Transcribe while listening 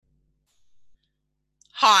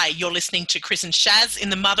Hi, you're listening to Chris and Shaz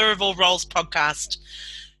in the Mother of All Roles podcast.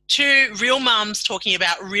 Two real mums talking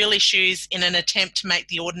about real issues in an attempt to make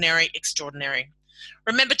the ordinary extraordinary.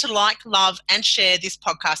 Remember to like, love, and share this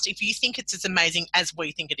podcast if you think it's as amazing as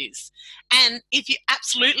we think it is. And if you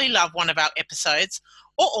absolutely love one of our episodes,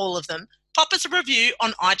 or all of them, pop us a review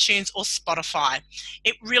on iTunes or Spotify.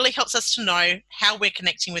 It really helps us to know how we're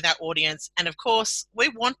connecting with our audience. And of course, we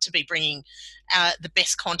want to be bringing the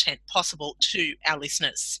best content possible to our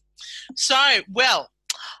listeners. So,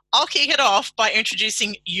 I'll kick it off by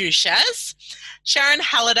introducing you, Shaz. Sharon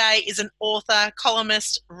Halliday is an author,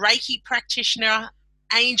 columnist, Reiki practitioner,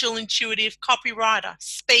 angel intuitive, copywriter,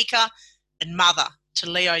 speaker, and mother to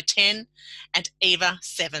Leo 10 and Eva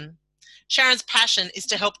 7. Sharon's passion is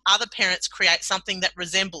to help other parents create something that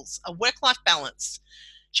resembles a work-life balance.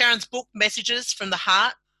 Sharon's book, Messages from the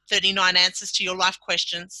Heart, 39 Answers to Your Life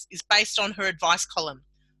Questions, is based on her advice column,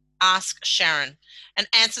 Ask Sharon, and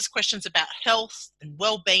answers questions about health and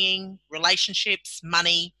well-being, relationships,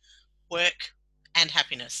 money, work, and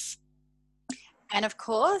happiness. And of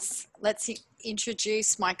course, let's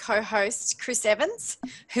introduce my co-host, Chris Evans,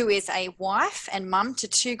 who is a wife and mum to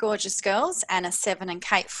two gorgeous girls, Anna 7 and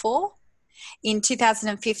Kate 4. In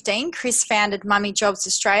 2015, Chris founded Mummy Jobs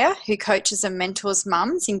Australia, who coaches and mentors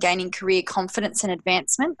mums in gaining career confidence and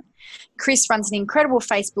advancement. Chris runs an incredible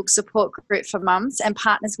Facebook support group for mums and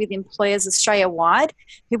partners with employers Australia-wide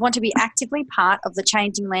who want to be actively part of the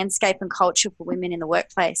changing landscape and culture for women in the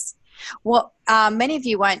workplace. What many of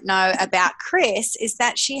you won't know about Chris is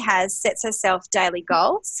that she sets herself daily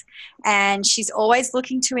goals, and she's always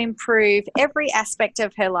looking to improve every aspect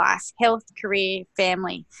of her life, health, career,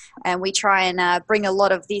 family. And we try and bring a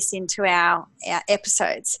lot of this into our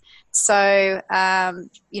episodes. So,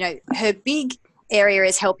 her big area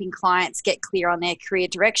is helping clients get clear on their career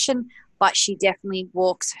direction, but she definitely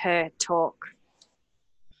walks her talk.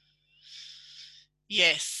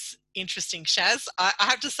 Yes, interesting, Shaz. I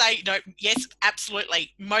have to say, yes,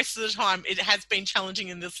 absolutely. Most of the time it has been challenging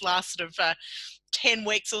in this last sort of 10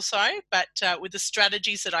 weeks or so, but with the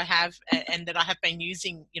strategies that I have and that I have been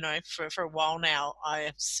using, for a while now, I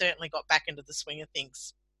have certainly got back into the swing of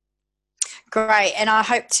things. Great, and I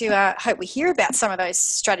hope we hear about some of those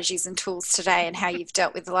strategies and tools today and how you've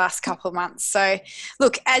dealt with the last couple of months. So,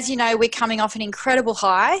 look, as you know, we're coming off an incredible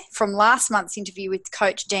high from last month's interview with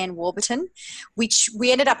Coach Dan Warburton, which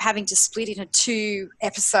we ended up having to split into 2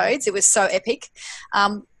 episodes. It was so epic.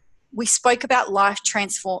 We spoke about life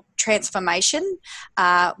transformation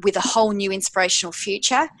with a whole new inspirational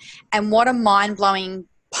future, and what a mind-blowing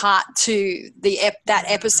part to that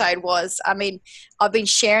episode was. I mean, I've been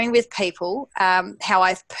sharing with people how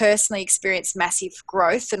I've personally experienced massive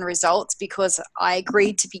growth and results because I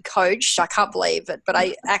agreed to be coached. I can't believe it, but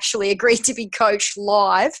I actually agreed to be coached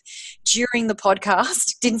live during the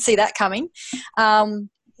podcast. Didn't see that coming.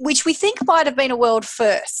 Which we think might have been a world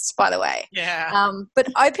first, by the way. Yeah. But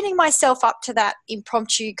opening myself up to that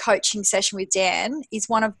impromptu coaching session with Dan is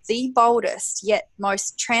one of the boldest yet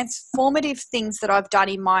most transformative things that I've done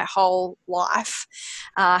in my whole life,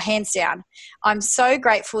 hands down. I'm so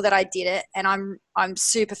grateful that I did it, and I'm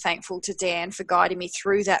super thankful to Dan for guiding me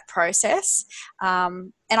through that process.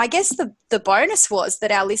 And I guess the bonus was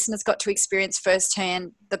that our listeners got to experience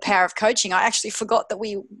firsthand the power of coaching. I actually forgot that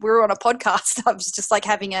we were on a podcast. I was just like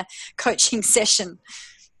having a coaching session.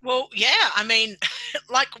 Well, yeah, I mean,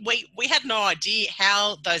 like we had no idea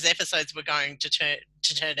how those episodes were going to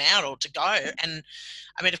turn out or to go. And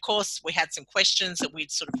I mean, of course, we had some questions that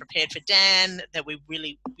we'd sort of prepared for Dan that we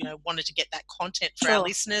really, wanted to get that content for our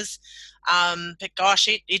listeners. But gosh,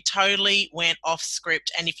 it totally went off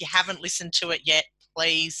script. And if you haven't listened to it yet,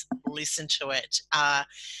 please listen to it.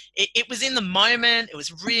 It was in the moment, it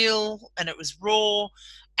was real, and it was raw.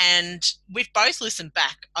 And we've both listened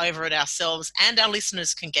back over it ourselves, and our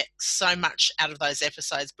listeners can get so much out of those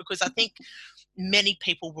episodes because I think many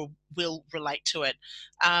people will relate to it.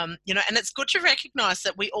 And it's good to recognise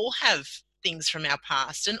that we all have things from our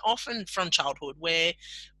past and often from childhood where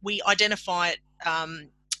we identify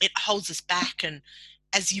it holds us back, and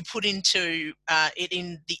as you put into it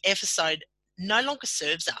in the episode, no longer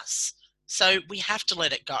serves us. So we have to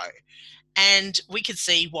let it go. And we could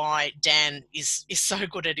see why Dan is so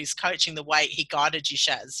good at his coaching, the way he guided you,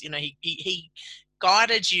 Shaz. He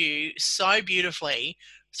guided you so beautifully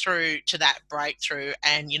through to that breakthrough.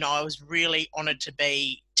 And, I was really honoured to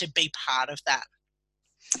be part of that.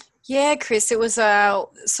 Yeah, Chris, it was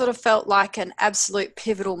sort of felt like an absolute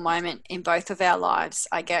pivotal moment in both of our lives,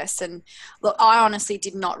 I guess. And look, I honestly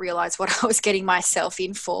did not realize what I was getting myself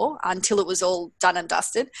in for until it was all done and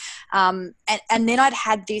dusted. And then I'd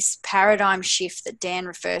had this paradigm shift that Dan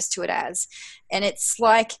refers to it as. And it's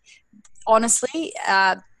like, honestly,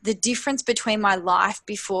 the difference between my life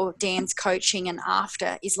before Dan's coaching and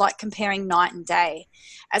after is like comparing night and day.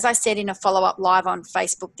 As I said in a follow-up live on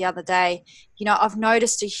Facebook the other day, I've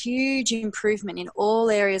noticed a huge improvement in all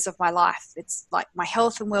areas of my life. It's like my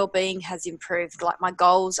health and well-being has improved, like my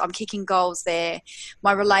goals, I'm kicking goals there.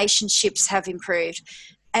 My relationships have improved.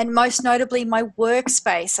 And most notably, my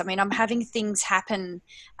workspace. I mean, I'm having things happen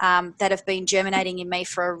that have been germinating in me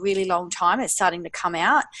for a really long time. It's starting to come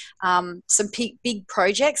out. Some big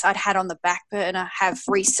projects I'd had on the back burner have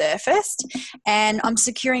resurfaced, and I'm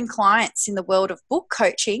securing clients in the world of book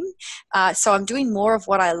coaching. So I'm doing more of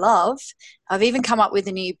what I love. I've even come up with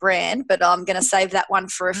a new brand, but I'm going to save that one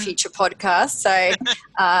for a future podcast. So,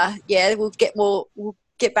 yeah, we'll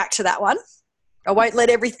get back to that one. I won't let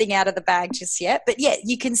everything out of the bag just yet, but yeah,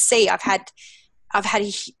 you can see I've had a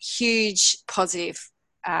huge positive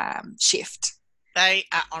shift. They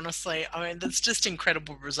are honestly, I mean, that's just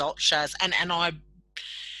incredible results, Shaz. And I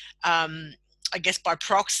guess by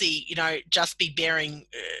proxy, just be bearing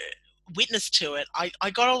witness to it. I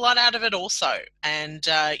got a lot out of it also. And,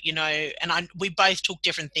 we both took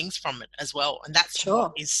different things from it as well. And that's Sure.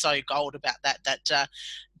 what is so gold about that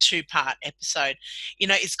two-part episode.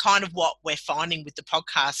 It's kind of what we're finding with the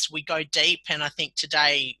podcast. We go deep, and I think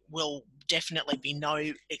today will definitely be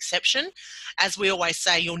no exception. As we always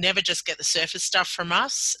say, you'll never just get the surface stuff from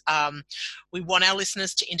us. We want our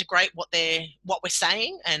listeners to integrate what we're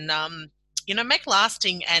saying and make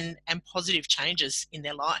lasting and positive changes in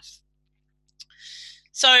their life.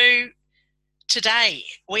 So today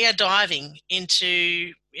we are diving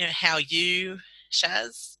into how you,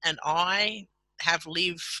 Shaz, and I have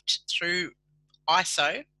lived through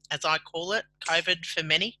ISO, as I call it, COVID for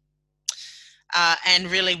many. And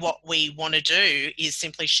really what we want to do is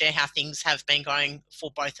simply share how things have been going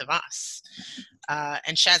for both of us.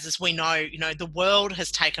 And Shaz, as we know, the world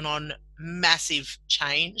has taken on massive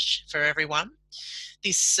change for everyone.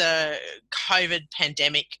 This COVID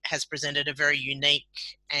pandemic has presented a very unique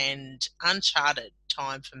and uncharted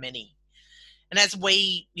time for many. And as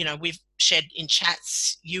we've shared in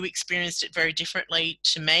chats, you experienced it very differently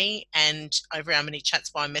to me, and over our many chats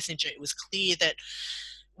via Messenger, it was clear that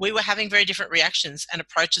we were having very different reactions and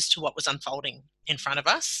approaches to what was unfolding in front of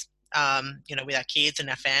us, with our kids and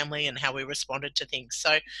our family and how we responded to things.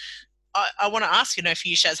 So I want to ask, for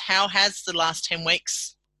you, Shaz, how has the last 10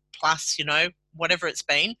 weeks plus, whatever it's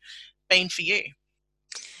been for you?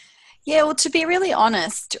 Yeah, well, to be really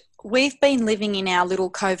honest, we've been living in our little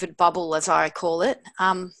COVID bubble, as I call it.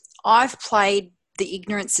 I've played the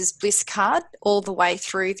ignorance is bliss card all the way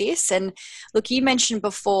through this. And look, you mentioned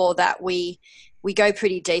before that we go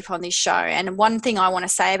pretty deep on this show. And one thing I want to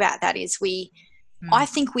say about that is I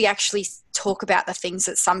think we actually talk about the things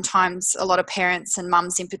that sometimes a lot of parents and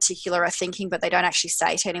mums in particular are thinking, but they don't actually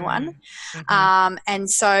say to anyone. Mm-hmm. And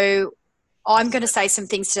so I'm going to say some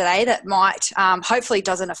things today that might hopefully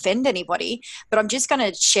doesn't offend anybody, but I'm just going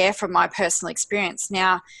to share from my personal experience.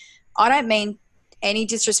 Now, I don't mean any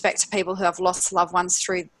disrespect to people who have lost loved ones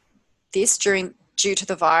through this due to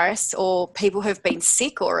the virus, or people who have been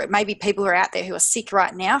sick, or maybe people who are out there who are sick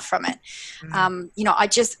right now from it.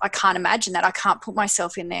 I can't imagine that. I can't put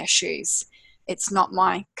myself in their shoes. It's not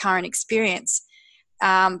my current experience.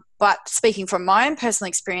 But speaking from my own personal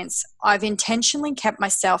experience, I've intentionally kept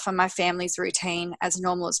myself and my family's routine as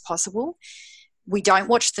normal as possible. We don't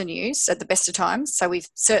watch the news at the best of times, so we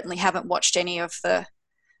certainly haven't watched any of the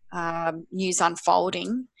news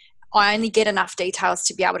unfolding. I only get enough details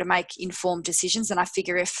to be able to make informed decisions, and I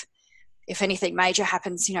figure if anything major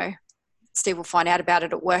happens, Steve will find out about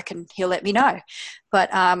it at work and he'll let me know.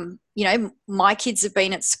 But my kids have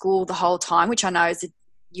been at school the whole time, which I know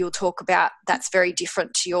you'll talk about. That's very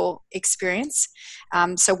different to your experience.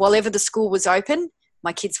 So while ever the school was open,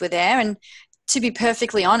 my kids were there, and to be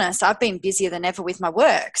perfectly honest, I've been busier than ever with my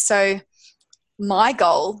work. So my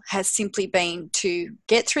goal has simply been to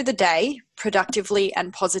get through the day productively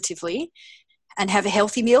and positively and have a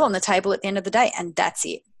healthy meal on the table at the end of the day. And that's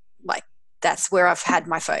it. Like, that's where I've had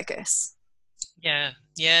my focus. Yeah.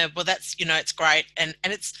 Well, that's, it's great. And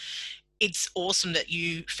it's awesome that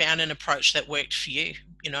you found an approach that worked for you,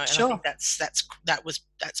 and Sure. I think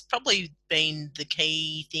that's probably been the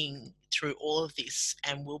key thing through all of this,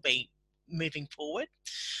 and will be moving forward,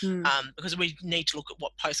 because we need to look at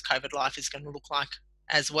what post-COVID life is going to look like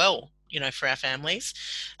as well. for our families.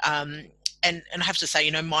 And I have to say,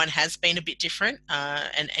 mine has been a bit different.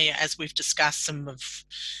 And as we've discussed, some of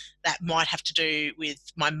that might have to do with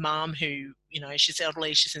my mum, who, she's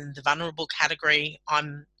elderly, she's in the vulnerable category.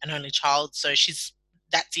 I'm an only child, so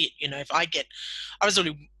that's it. I was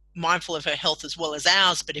really mindful of her health as well as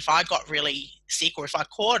ours, but if I got really sick or if I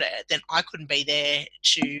caught it, then I couldn't be there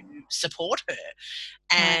to support her.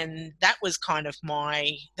 And that was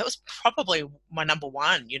that was probably my number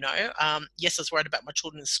one. Yes, I was worried about my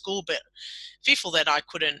children in school, but fearful that I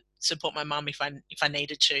couldn't support my mum if I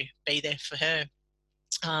needed to be there for her.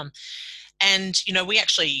 And we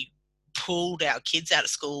actually pulled our kids out of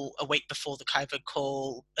school a week before the COVID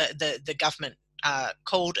call. The government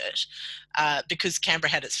called it because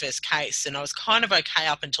Canberra had its first case, and I was kind of okay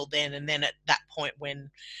up until then. And then at that point,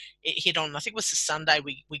 when it hit on, I think it was the Sunday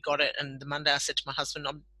we got it, and the Monday I said to my husband,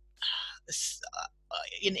 I'm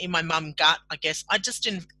in my mum gut, I guess I just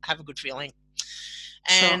didn't have a good feeling,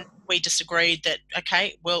 and we just agreed that,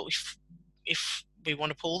 okay, well, if we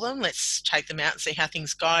want to pull them, let's take them out and see how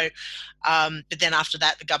things go. But then after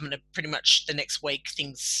that, the government pretty much the next week,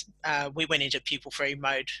 we went into pupil-free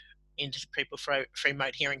mode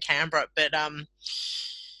here in Canberra. But I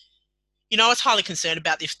was highly concerned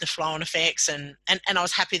about the flow-on effects, and I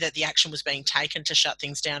was happy that the action was being taken to shut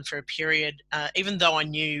things down for a period, even though I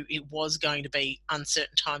knew it was going to be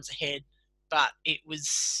uncertain times ahead. But it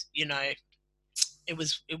was, it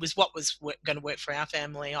was what was going to work for our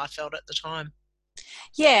family, I felt at the time.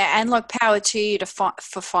 Yeah, and look, power to you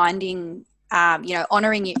for finding,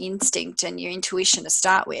 honouring your instinct and your intuition to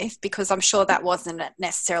start with, because I'm sure that wasn't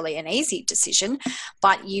necessarily an easy decision,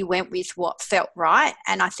 but you went with what felt right.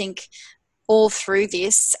 And I think all through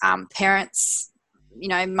this, parents,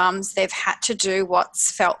 mums, they've had to do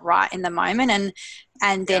what's felt right in the moment,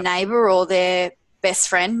 and their neighbour or their best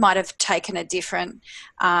friend might have taken a different,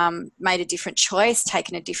 made a different choice,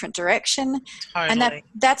 taken a different direction. Totally. And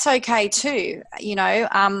that's okay too.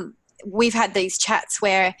 We've had these chats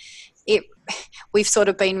where we've sort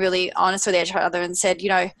of been really honest with each other and said,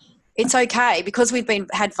 it's okay, because we've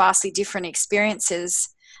had vastly different experiences.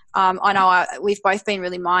 I know we've both been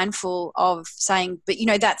really mindful of saying, but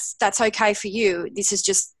that's okay for you. This is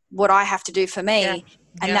just what I have to do for me. Yeah.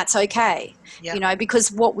 And that's okay,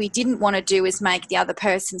 because what we didn't want to do is make the other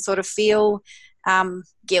person sort of feel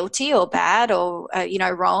guilty or bad or,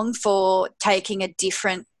 wrong for making a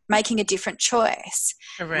different choice.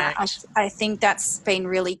 Correct. I think that's been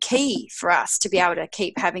really key for us to be able to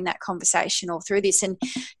keep having that conversation all through this. And,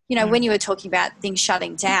 when you were talking about things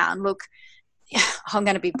shutting down, look, I'm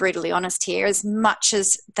going to be brutally honest here, as much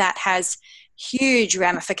as that has huge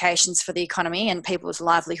ramifications for the economy and people's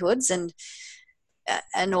livelihoods and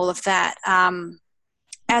all of that.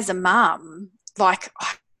 As a mum, I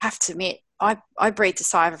have to admit, I breathed a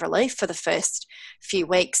sigh of relief for the first few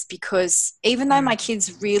weeks, because even though my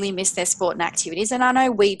kids really miss their sport and activities, and I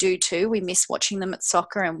know we do too, we miss watching them at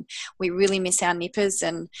soccer and we really miss our nippers,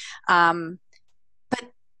 and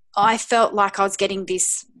but I felt like I was getting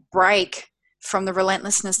this break from the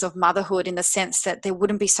relentlessness of motherhood, in the sense that there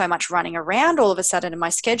wouldn't be so much running around all of a sudden and my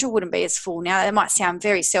schedule wouldn't be as full. Now, that might sound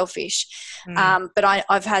very selfish, but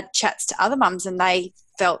I've had chats to other mums and they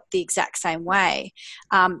felt the exact same way.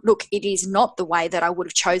 Look, it is not the way that I would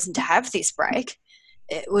have chosen to have this break.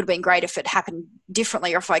 It would have been great if it happened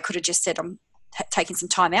differently, or if I could have just said I'm taking some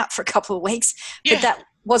time out for a couple of weeks. Yeah. But that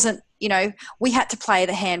wasn't, we had to play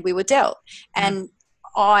the hand we were dealt. And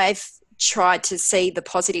I've tried to see the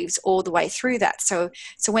positives all the way through that. So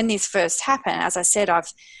when this first happened, as I said, I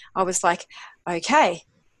was like, okay,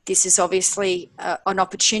 this is obviously an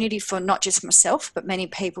opportunity for not just myself, but many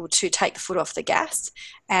people to take the foot off the gas.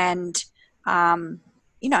 And, as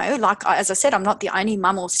I said, I'm not the only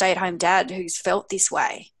mum or stay-at-home dad who's felt this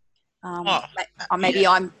way. Maybe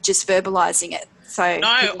I'm just verbalising it. So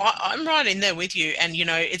no, I'm right in there with you. And,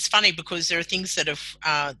 it's funny because there are things that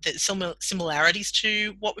have similarities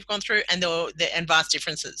to what we've gone through, and and vast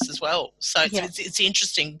differences as well. So it's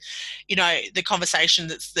interesting, the conversation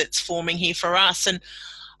that's forming here for us. And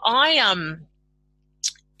I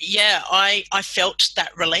felt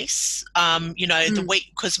that release, the week,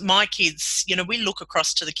 because my kids, we look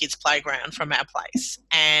across to the kids' playground from our place.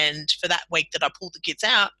 And for that week that I pulled the kids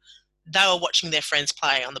out, they were watching their friends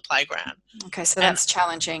play on the playground. Okay, so that's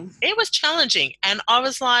challenging. It was challenging. And I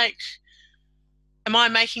was like, am I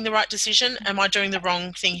making the right decision? Am I doing the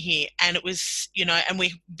wrong thing here? And it was, and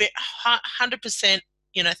we 100%,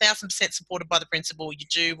 1,000% supported by the principal. You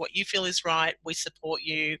do what you feel is right. We support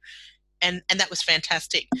you. And that was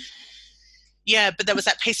fantastic. Yeah, but there was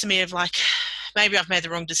that piece of me of like, maybe I've made the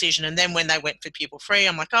wrong decision. And then when they went for pupil free,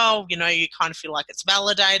 I'm like, oh, you kind of feel like it's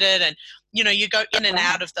validated, and you go in and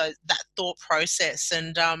out of that thought process.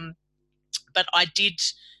 And but I did,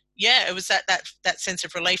 yeah, it was that sense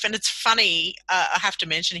of relief. And it's funny, I have to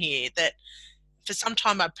mention here that for some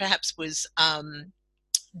time I perhaps was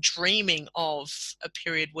dreaming of a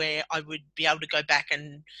period where I would be able to go back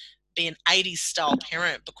and be an 80s style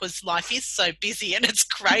parent, because life is so busy and it's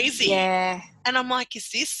crazy. Yeah. And I'm like, is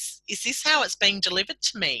this how it's being delivered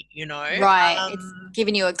to me, Right. It's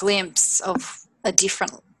giving you a glimpse of a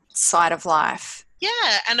different side of life.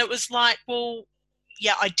 Yeah. And it was like, well,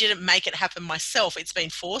 yeah, I didn't make it happen myself. It's been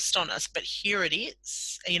forced on us, but here it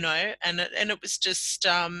is, and it was just,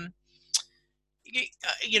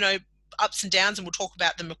 ups and downs, and we'll talk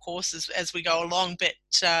about them, of course, as we go along. But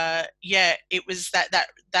yeah, it was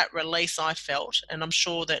that release I felt, and I'm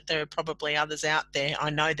sure that there are probably others out there. I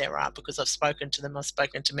know there are, because I've spoken to them. I've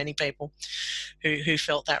spoken to many people who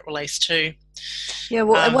felt that release too. Yeah,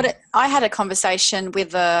 well, I had a conversation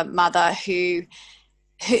with a mother who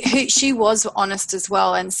she was honest as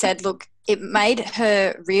well, and said, look, it made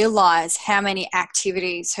her realise how many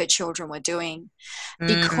activities her children were doing,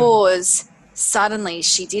 because suddenly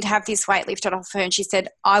she did have this weight lifted off her, and she said,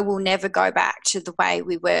 I will never go back to the way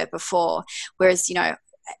we were before. Whereas,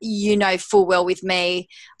 full well with me,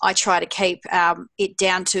 I try to keep it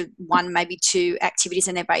down to one, maybe two activities,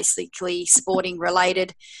 and they're basically sporting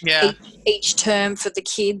related. Yeah. Each term for the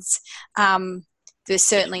kids. There's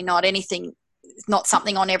certainly not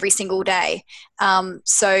something on every single day.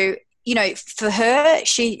 So, for her,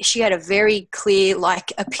 she had a very clear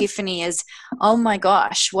epiphany as, oh my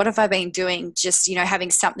gosh, what have I been doing? Just, having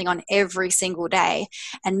something on every single day.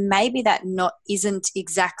 And maybe that isn't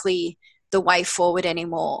exactly the way forward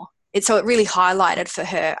anymore. So it really highlighted for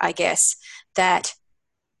her, I guess, that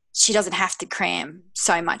she doesn't have to cram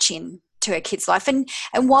so much into her kids' life. And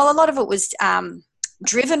while a lot of it was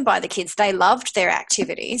driven by the kids, they loved their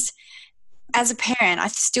activities. As a parent, I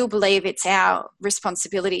still believe it's our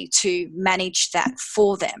responsibility to manage that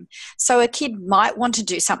for them. So a kid might want to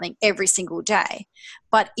do something every single day,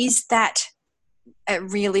 but is that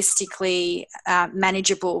realistically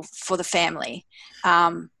manageable for the family?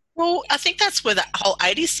 Well, I think that's where that whole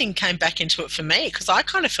 80s thing came back into it for me, because I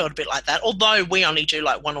kind of felt a bit like that, although we only do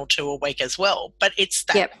like one or two a week as well. But it's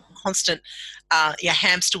that constant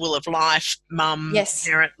hamster wheel of life, mum,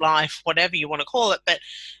 parent life, whatever you want to call it. But,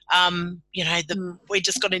 we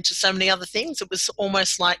just got into so many other things. It was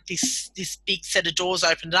almost like this big set of doors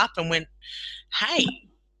opened up and went, hey,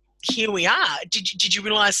 here we are. Did you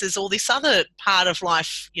realise there's all this other part of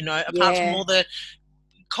life, apart from all the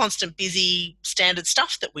constant busy standard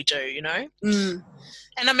stuff that we do, And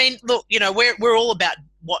I mean, look, we're all about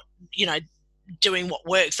what, doing what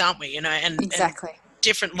works, aren't we? And exactly. And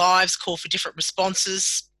different lives call for different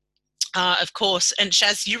responses, of course. And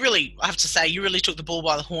Shaz, I have to say, you really took the bull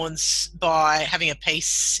by the horns by having a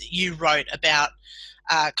piece you wrote about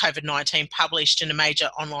COVID-19 published in a major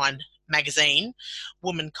online magazine,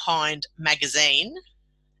 Womankind Magazine.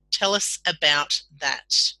 Tell us about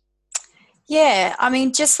that. Yeah, I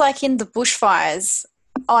mean, just like in the bushfires,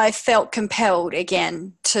 I felt compelled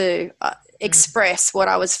again to express what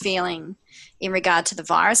I was feeling in regard to the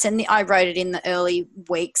virus. And I wrote it in the early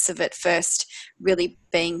weeks of it first really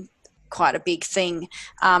being quite a big thing.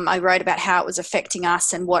 I wrote about how it was affecting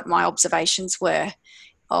us and what my observations were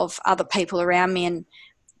of other people around me. And,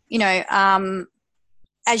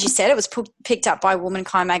 as you said, it was picked up by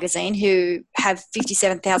Womankind Magazine, who have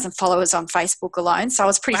 57,000 followers on Facebook alone. So I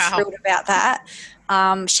was pretty thrilled about that.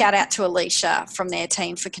 Shout out to Alicia from their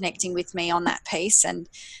team for connecting with me on that piece, and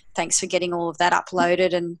thanks for getting all of that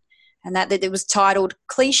uploaded. And that it was titled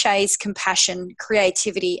Cliches, Compassion,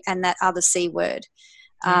 Creativity, and That Other C Word.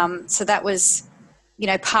 So that was,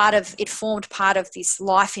 it formed part of this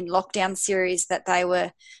Life in Lockdown series that they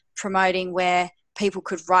were promoting, where people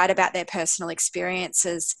could write about their personal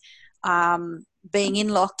experiences being in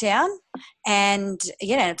lockdown, and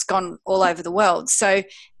it's gone all over the world. So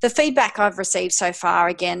the feedback I've received so far,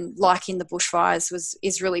 again, like in the bushfires,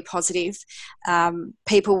 is really positive.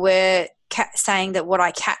 People were saying that what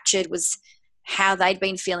I captured was how they'd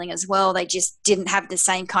been feeling as well. They just didn't have the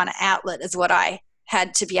same kind of outlet as what I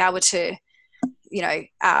had to be able to,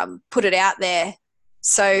 put it out there.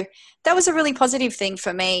 So that was a really positive thing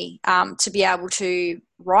for me, to be able to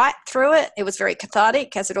write through it. It was very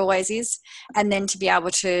cathartic, as it always is. And then to be able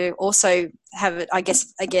to also have it, I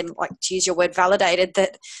guess, again, like to use your word, validated,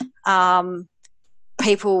 that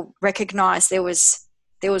people recognise there was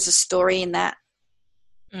a story in that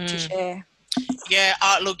to share. Yeah,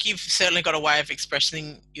 look, you've certainly got a way of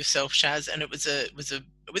expressing yourself, Shaz, and it was a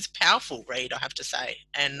was a powerful read, I have to say.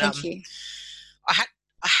 And Thank you. I had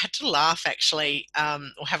I had to laugh actually,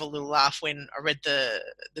 or have a little laugh when I read the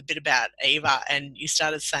bit about Eva, and you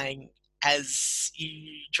started saying as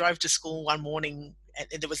you drove to school one morning,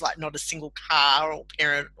 and there was like not a single car or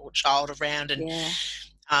parent or child around, and Yeah.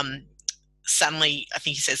 um, suddenly, I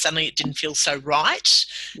think you said suddenly it didn't feel so right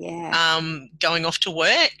Yeah. going off to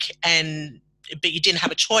work, and but you didn't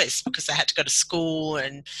have a choice because they had to go to school,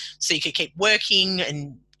 and so you could keep working.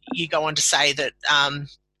 And you go on to say that I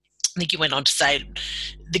think you went on to say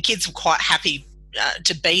the kids were quite happy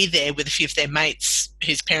to be there with a few of their mates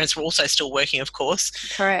whose parents were also still working, of course.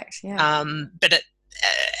 Correct. Yeah. But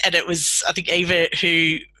and it was, I think, Eva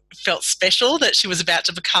who felt special that she was about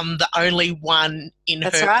to become the only one in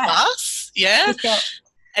That's her right. class. Yeah. She felt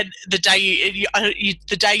And the day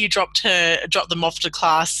the day you dropped them off to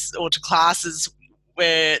class or to classes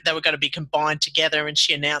where they were going to be combined together, and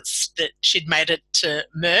she announced that she'd made it to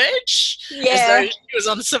merge as though Yeah. she was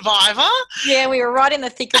on Survivor. Yeah, we were right in the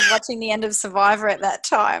thick of watching the end of Survivor at that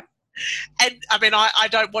time. And I mean, I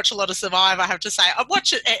don't watch a lot of Survivor, I have to say. I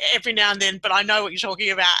watch it every now and then, but I know what you're talking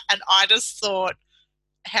about. And I just thought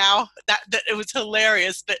how that it was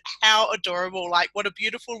hilarious, but how adorable. Like, what a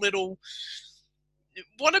beautiful little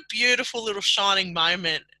shining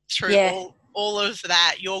moment through Yeah. all of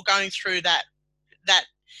that. You're going through that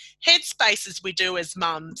headspace as we do as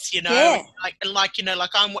mums, you know. Yeah. Like you know,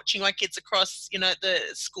 like I'm watching my kids across, you know, the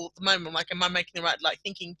school at the moment. I'm like, am I making the right, like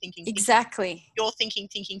thinking, Exactly. you're thinking,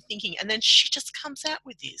 and then she just comes out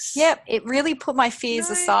with this. Yep. It really put my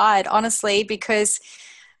fears aside, honestly, because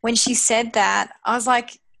when she said that, I was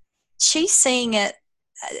like, she's seeing it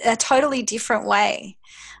a totally different way.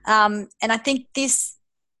 And I think this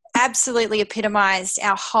absolutely epitomized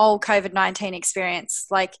our whole COVID-19 experience.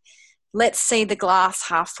 Like, let's see the glass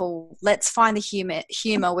half full. Let's find the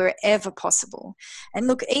humor wherever possible. And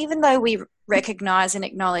look, even though we recognize and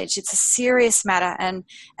acknowledge it's a serious matter, and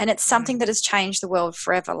it's something that has changed the world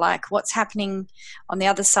forever, like what's happening on the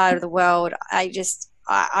other side of the world, I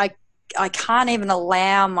can't even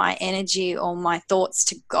allow my energy or my thoughts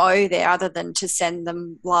to go there other than to send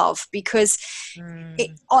them love, because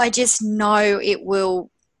I just know it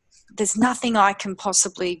will. There's nothing I can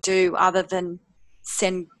possibly do other than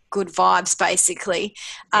send good vibes, basically.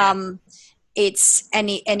 Yeah. And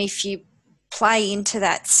if you play into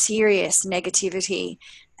that serious negativity,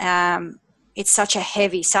 it's such a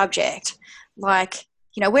heavy subject. Like,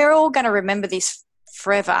 you know, we're all going to remember this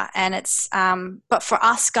forever, and it's but for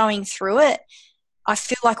us going through it, I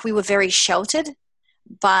feel like we were very sheltered,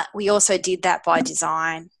 but we also did that by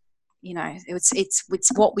design. You know,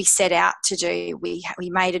 it's what we set out to do. We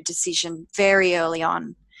made a decision very early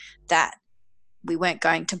on that we weren't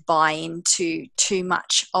going to buy into too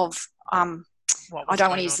much of I don't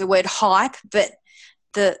want to use the word hype, but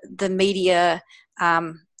the media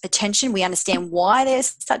attention. We understand why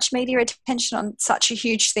there's such media attention on such a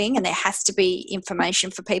huge thing, and there has to be information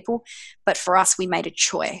for people. But for us, we made a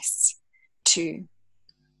choice to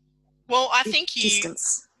I think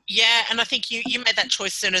distance. Yeah, and I think you made that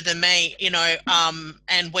choice sooner than me, you know,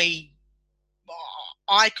 and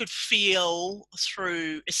I could feel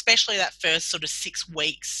through, especially that first sort of 6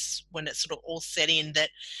 weeks when it sort of all set in, that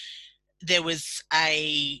there was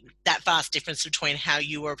that vast difference between how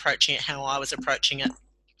you were approaching it, how I was approaching it,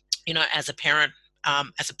 you know, as a parent,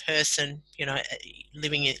 as a person, you know,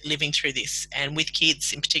 living through this, and with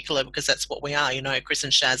kids in particular, because that's what we are, you know, Chris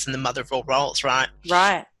and Shaz and the mother of all roles, right?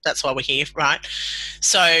 Right. That's why we're here, right?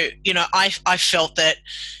 So, you know, I felt that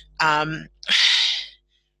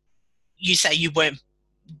you say you weren't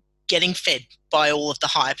getting fed by all of the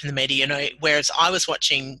hype in the media, you know, whereas I was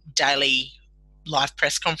watching daily live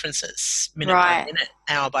press conferences, minute by minute,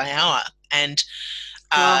 hour by hour. And,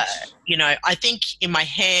 you know, I think in my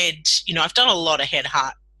head, you know, I've done a lot of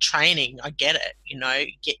head-heart training. I get it, you know,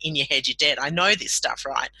 get in your head, you're dead. I know this stuff,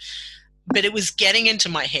 right? But it was getting into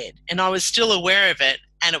my head, and I was still aware of it,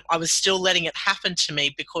 and I was still letting it happen to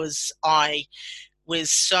me because I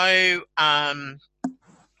was so,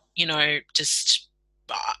 you know,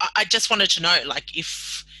 I just wanted to know, like,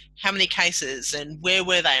 how many cases and where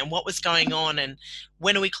were they and what was going on and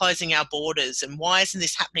when are we closing our borders and why isn't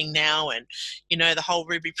this happening now, and, you know, the whole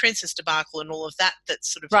Ruby Princess debacle and all of that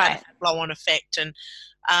sort of had a blow-on effect. And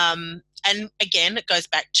again, it goes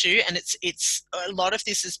back to, and it's a lot of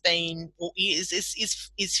this has been or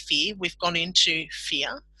is fear. We've gone into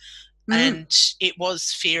fear, and it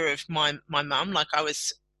was fear of my mum. Like I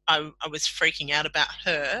was freaking out about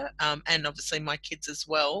her, and obviously my kids as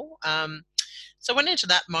well. So I went into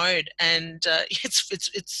that mode, and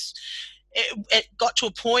it got to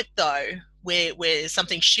a point though where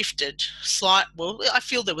something shifted I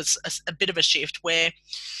feel there was a bit of a shift where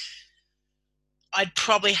I'd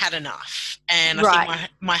probably had enough. And I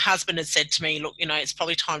think my husband had said to me, look, it's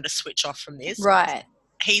probably time to switch off from this. Right.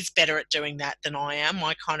 He's better at doing that than I am.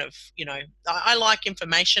 I kind of, I like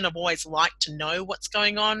information. I've always liked to know what's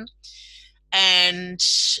going on. And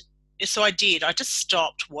so I did. I just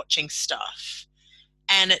stopped watching stuff.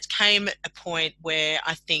 And it came at a point where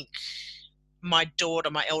I think my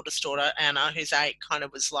eldest daughter, Anna, who's 8, kind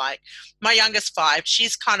of was like, my youngest 5,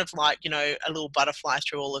 she's kind of like, a little butterfly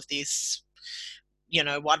through all of this.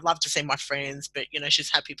 I'd love to see my friends, but,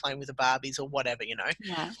 she's happy playing with the Barbies or whatever,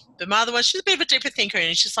 Yeah. But my other one, she's a bit of a deeper thinker,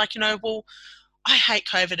 and she's like, well, I hate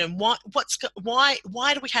COVID, and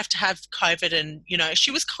why do we have to have COVID? And,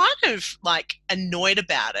 she was kind of like annoyed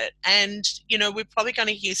about it. And, we're probably going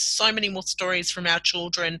to hear so many more stories from our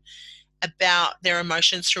children about their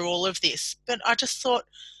emotions through all of this. But I just thought,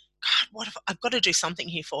 God, what if I've got to do something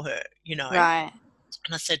here for her, Right.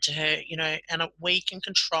 And I said to her, Anna, we can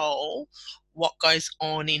control what goes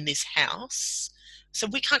on in this house. So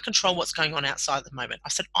we can't control what's going on outside at the moment. I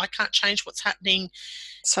said, I can't change what's happening.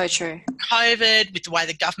 So true. COVID, with the way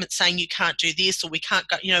the government's saying you can't do this, or we can't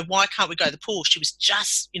go, why can't we go to the pool? She was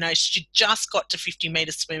just, she just got to 50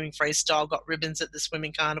 metres swimming freestyle, got ribbons at the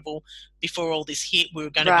swimming carnival before all this hit. We were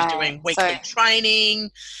going to be doing weekly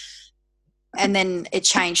training. And then it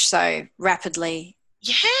changed so rapidly.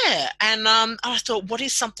 Yeah. And I thought, what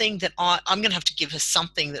is something that I'm going to have to give her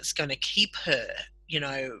something that's going to keep her,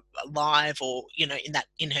 alive, or,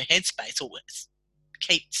 in her headspace, or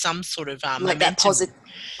keep some sort of like that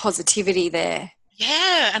positivity there.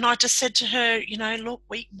 Yeah. And I just said to her, look,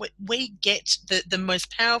 we get the most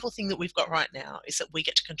powerful thing that we've got right now is that we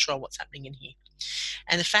get to control what's happening in here.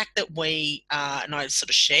 And the fact that and I sort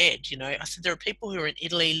of shared, I said there are people who are in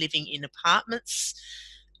Italy living in apartments,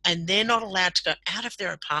 and they're not allowed to go out of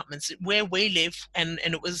their apartments where we live. And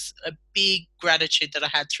it was a big gratitude that I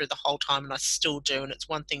had through the whole time, and I still do. And it's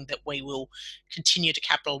one thing that we will continue to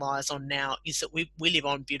capitalise on now, is that we live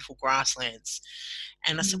on beautiful grasslands.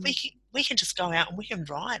 And I said, we can just go out and we can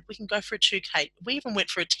ride. We can go for a 2K. We even went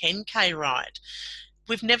for a 10K ride.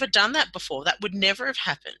 We've never done that before. That would never have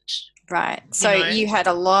happened. Right. So you had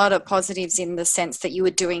a lot of positives in the sense that you were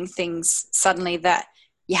doing things suddenly that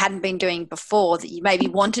you hadn't been doing before, that you maybe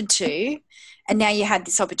wanted to, and now you had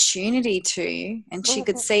this opportunity to, and she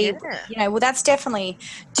could see, well, that's definitely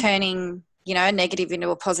turning, a negative into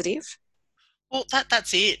a positive. Well,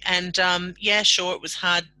 that's it. And, sure, it was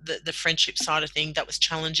hard, the friendship side of thing, that was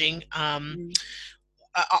challenging. I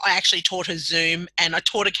actually taught her Zoom, and I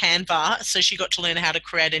taught her Canva, so she got to learn how to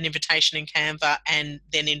create an invitation in Canva and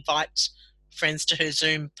then invite friends to her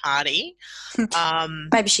Zoom party.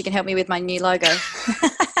 Maybe she can help me with my new logo.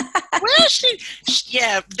 Well,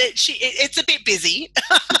 it's a bit busy.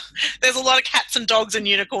 There's a lot of cats and dogs and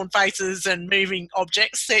unicorn faces and moving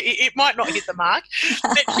objects. So it might not hit the mark,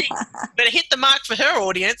 but it hit the mark for her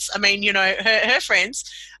audience. I mean, her friends.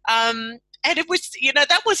 And it was,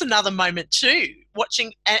 that was another moment too,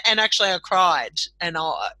 watching, and actually I cried, and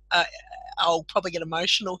I'll probably get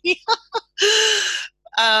emotional here.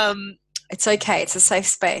 It's okay. It's a safe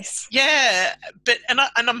space. Yeah, but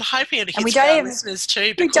I'm hoping it hits our listeners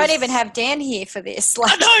too. We don't even have Dan here for this.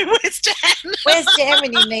 I know, where's Dan? Where's Dan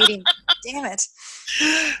when you need him? Damn it!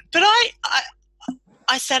 But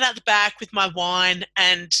I sat at the back with my wine,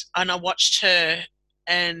 and I watched her,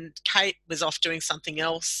 and Kate was off doing something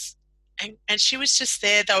else, and she was just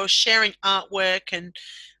there. They were sharing artwork, and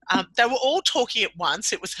they were all talking at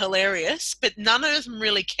once. It was hilarious, but none of them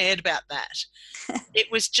really cared about that. It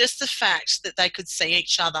was just the fact that they could see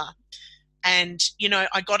each other. And,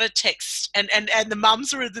 I got a text, and the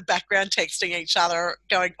mums were in the background texting each other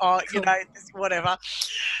going, cool. Whatever.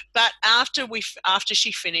 But after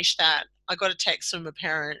she finished that, I got a text from a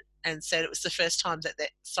parent and said it was the first time that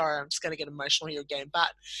sorry, I'm just going to get emotional here again, but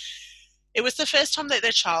it was the first time that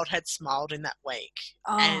their child had smiled in that week.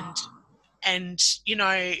 Oh. And,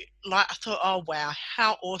 I thought, oh, wow,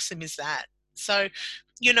 how awesome is that? So,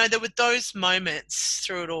 there were those moments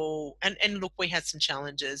through it all. And look, we had some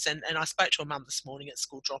challenges. And I spoke to a mum this morning at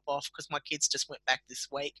school drop-off because my kids just went back this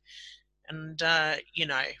week. And,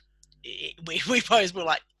 we both were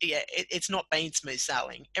like, it's not been smooth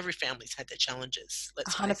sailing. Every family's had their challenges.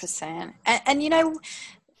 100%. And,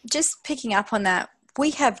 just picking up on that,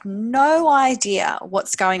 we have no idea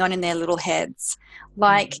what's going on in their little heads.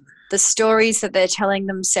 Like the stories that they're telling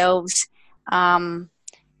themselves,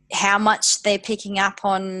 how much they're picking up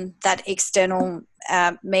on that external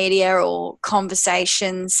media or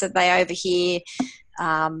conversations that they overhear,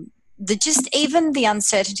 just even the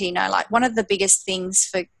uncertainty, like one of the biggest things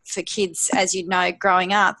for kids, as you know,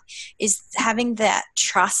 growing up, is having that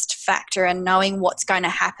trust factor and knowing what's going to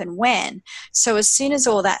happen when. So as soon as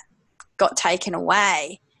all that got taken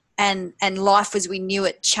away and life as we knew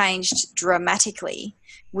it changed dramatically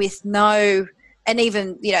with no, and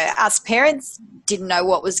even, us parents didn't know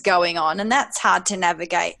what was going on, and that's hard to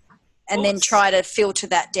navigate. And then try to filter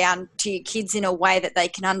that down to your kids in a way that they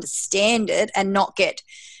can understand it and not get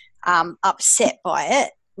upset by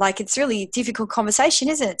it. Like, it's really a difficult conversation,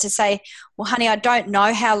 isn't it, to say, well, honey, I don't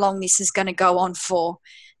know how long this is going to go on for,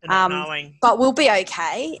 but we'll be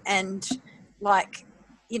okay. And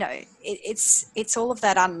it's all of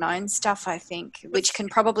that unknown stuff, I think, which can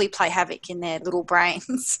probably play havoc in their little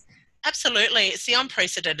brains. Absolutely. It's the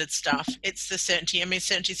unprecedented stuff. It's the certainty. I mean,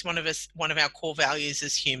 certainty is one of our core values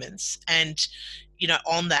as humans. And,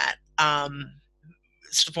 on that,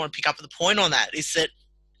 sort of want to pick up the point on that, is that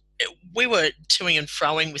we were toing and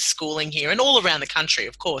froing with schooling here and all around the country,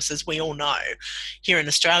 of course, as we all know, here in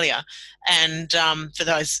Australia. And for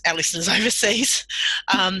those, our listeners overseas.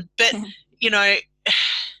 But,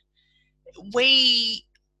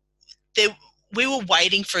 we were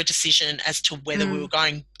waiting for a decision as to whether we were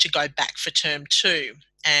going to go back for term 2,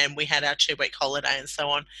 and we had our 2-week holiday and so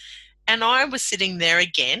on. And I was sitting there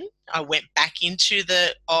again. I went back into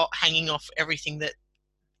the hanging off everything that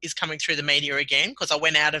is coming through the media again, because I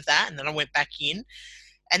went out of that and then I went back in.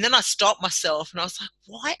 And then I stopped myself and I was like,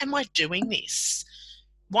 why am I doing this?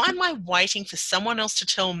 Why am I waiting for someone else to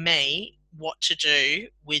tell me what to do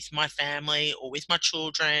with my family or with my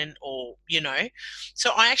children or,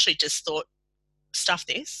 So I actually just thought, stuff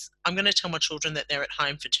this. I'm going to tell my children that they're at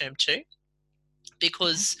home for term 2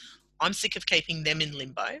 because I'm sick of keeping them in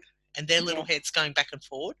limbo and their little heads going back and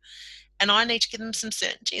forward. And I need to give them some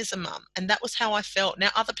certainty as a mum. And that was how I felt. Now,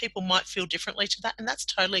 other people might feel differently to that, and that's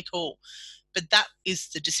totally cool. But that is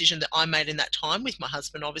the decision that I made in that time with my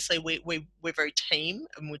husband. Obviously, we're very team,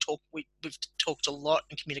 and we've talked a lot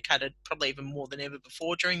and communicated probably even more than ever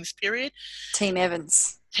before during this period. Team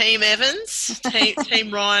Evans,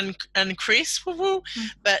 team Ryan and Chris. Woo-woo.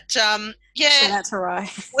 But shout out to Ryan.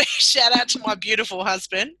 Shout out to my beautiful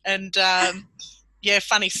husband. And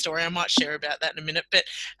funny story. I might share about that in a minute. But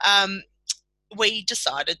we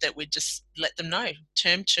decided that we'd just let them know,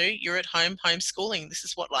 term 2, you're at home homeschooling. This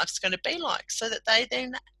is what life's going to be like. So that they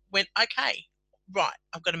then went, okay, right,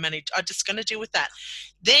 I've got to manage. I'm just going to deal with that.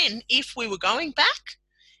 Then if we were going back,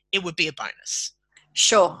 it would be a bonus.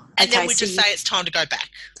 Sure. And then we'd just say it's time to go back.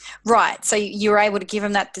 Right. So you were able to give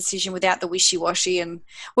them that decision without the wishy-washy. And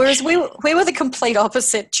whereas we were the complete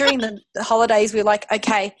opposite. During the holidays, we were like,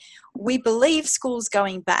 okay, we believe school's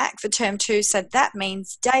going back for term 2, so that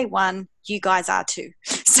means day 1 you guys are too.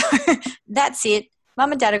 So that's it.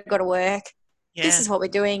 Mum and Dad have got to work. Yeah. This is what we're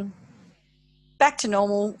doing. Back to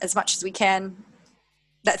normal as much as we can.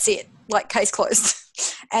 That's it. Like, case closed.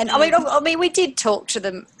 And I mean, we did talk to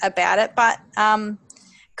them about it, but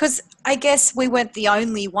because I guess we weren't the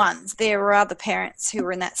only ones. There were other parents who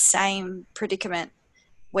were in that same predicament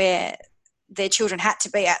where their children had to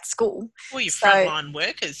be at school. Well, you're frontline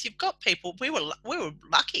workers. You've got people. We were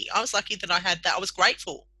lucky. I was lucky that I had that. I was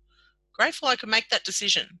grateful I could make that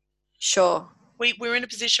decision. Sure. We were in a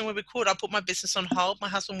position where we could. I put my business on hold. My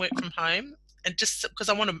husband worked from home, and just because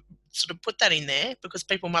I want to sort of put that in there, because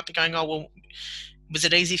people might be going, oh, well, was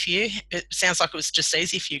it easy for you? It sounds like it was just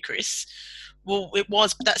easy for you, Chris. Well, it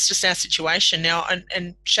was, but that's just our situation now.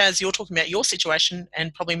 And Shaz, you're talking about your situation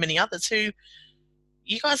and probably many others who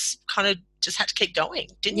you guys kind of just had to keep going,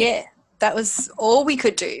 didn't you? Yeah, that was all we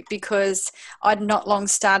could do because I'd not long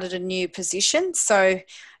started a new position. So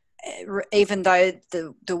even though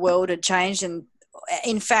the world had changed, and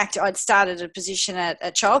in fact, I'd started a position at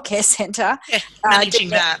a childcare centre. Yeah,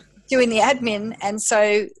 managing doing the admin. And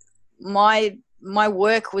so my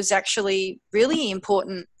work was actually really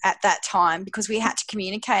important at that time because we had to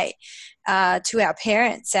communicate to our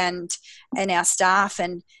parents and our staff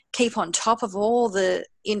and keep on top of all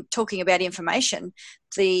talking about information,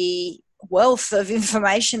 the wealth of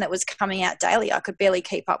information that was coming out daily. I could barely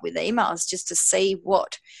keep up with emails just to see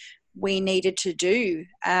what we needed to do.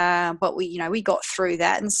 But we got through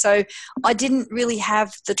that. And so I didn't really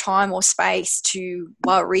have the time or space to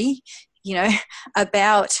worry,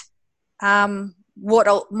 about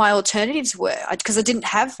what my alternatives were because I didn't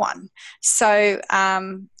have one. So,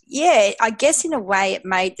 I guess in a way it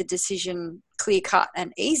made the decision clear-cut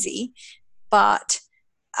and easy. But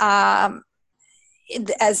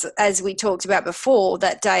as we talked about before,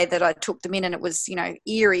 that day that I took them in and it was,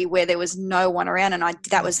 eerie where there was no one around, and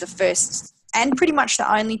that was the first and pretty much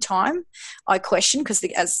the only time I questioned, because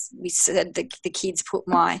as we said, the kids put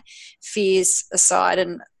my fears aside,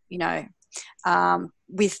 and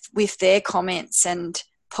with their comments and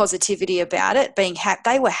positivity about it, being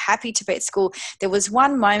they were happy to be at school. There was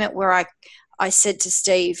one moment where I said to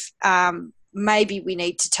Steve, maybe we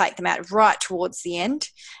need to take them out right towards the end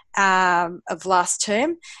of last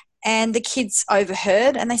term, and the kids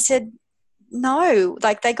overheard and they said no.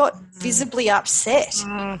 Like, they got visibly upset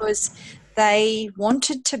because they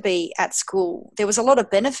wanted to be at school. There was a lot of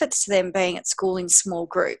benefits to them being at school in small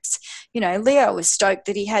groups. Leo was stoked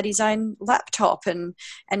that he had his own laptop and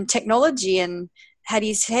technology, and had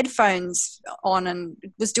his headphones on and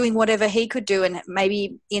was doing whatever he could do, and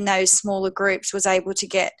maybe in those smaller groups was able to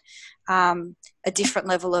get a different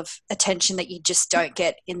level of attention that you just don't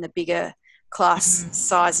get in the bigger class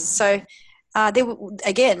sizes. So there were,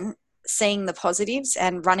 again, seeing the positives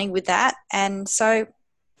and running with that. And so,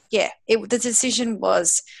 the decision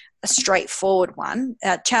was a straightforward one,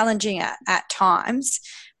 challenging at times.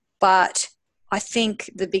 But I think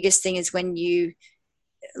the biggest thing is when you,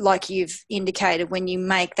 like you've indicated, when you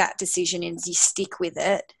make that decision and you stick with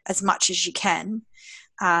it as much as you can,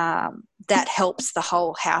 that helps the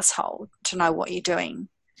whole household to know what you're doing.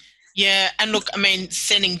 Yeah, and look, I mean,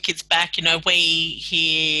 sending kids back,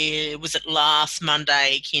 was it last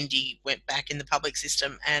Monday, Kindy went back in the public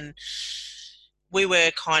system, and we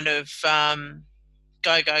were kind of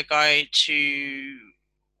go to,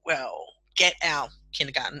 get our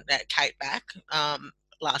kindergarten, Kate, back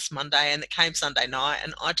last Monday, and it came Sunday night,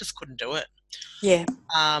 and I just couldn't do it. Yeah.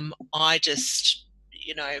 I just,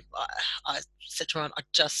 I said to her, I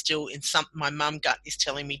just still, my mum gut is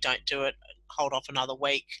telling me don't do it, hold off another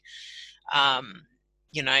week,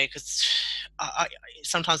 because I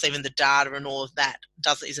sometimes even the data and all of that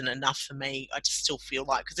isn't enough for me. I just still feel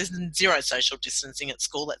like, because there's zero social distancing at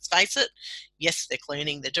school, let's face it. Yes, they're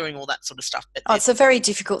cleaning, they're doing all that sort of stuff. But it's a very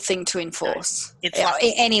difficult thing to enforce. It's like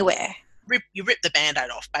anywhere. You rip the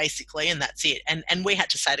Band-Aid off, basically, and that's it. And we had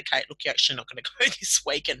to say to Kate, look, you're actually not going to go this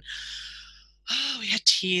week. And we had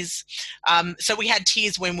tears. So we had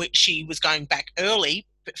tears when she was going back early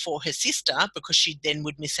for her sister, because she then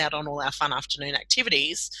would miss out on all our fun afternoon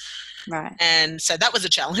activities. Right. And so that was a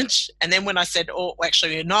challenge. And then when I said, oh,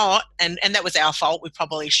 actually we're not, and that was our fault. We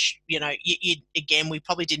probably, again, we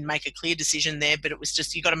probably didn't make a clear decision there, but it was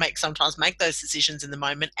just, you got to sometimes make those decisions in the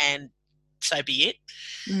moment, and so be it.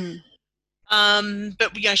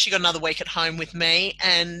 But she got another week at home with me,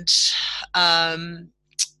 and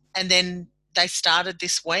then they started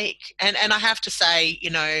this week, and I have to say,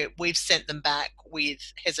 we've sent them back with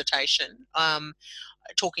hesitation.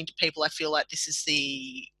 Talking to people, I feel like this is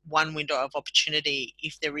the one window of opportunity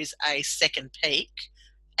if there is a second peak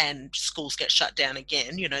and schools get shut down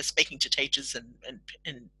again. Speaking to teachers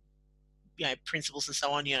and principals and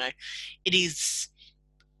so on, it is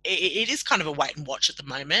kind of a wait and watch at the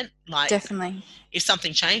moment. Like, definitely, if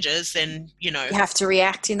something changes, then you have to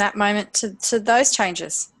react in that moment to those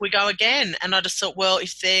changes. We go again. And I just thought, well,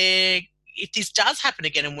 if this does happen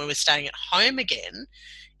again and we were staying at home again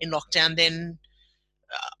in lockdown, then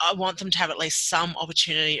I want them to have at least some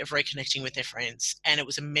opportunity of reconnecting with their friends. And it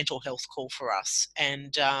was a mental health call for us,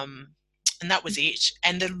 and that was it.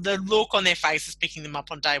 And the look on their faces picking them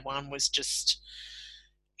up on day one was just,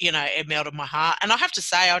 it melted my heart. And I have to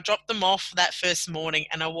say, I dropped them off that first morning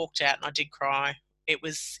and I walked out and I did cry. It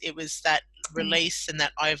was that release and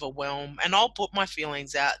that overwhelm. And I'll put my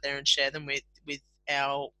feelings out there and share them with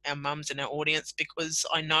our mums and our audience, because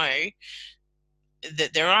I know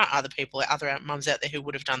that there are other people, other mums out there who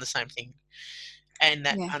would have done the same thing. And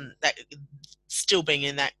that, that still being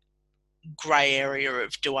in that grey area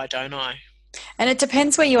of do I, don't I? And it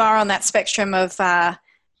depends where you are on that spectrum of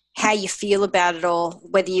how you feel about it all,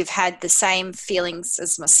 whether you've had the same feelings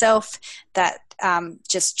as myself, that I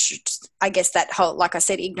guess that whole, like I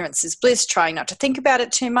said, ignorance is bliss, trying not to think about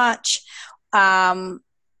it too much, and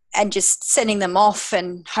just sending them off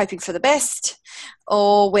and hoping for the best,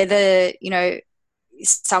 or whether,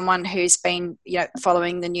 someone who's been,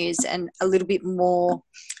 following the news and a little bit more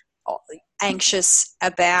anxious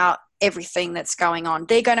about everything that's going on,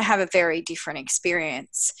 they're going to have a very different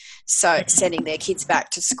experience. So sending their kids back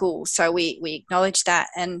to school. So we acknowledge that.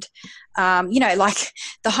 And, like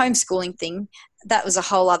the homeschooling thing, that was a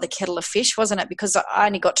whole other kettle of fish, wasn't it? Because I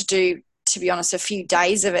only got to do, to be honest, a few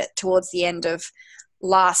days of it towards the end of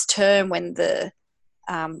last term, when the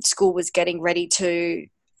school was getting ready to,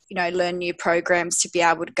 learn new programs to be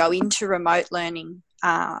able to go into remote learning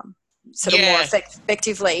more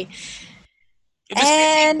effectively. It was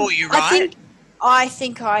busy for you, right? I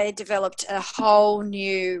think I developed a whole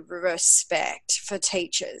new respect for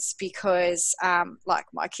teachers because, like,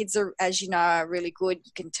 my kids are, as you know, are really good.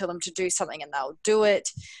 You can tell them to do something and they'll do it.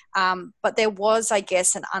 But there was, I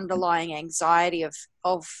guess, an underlying anxiety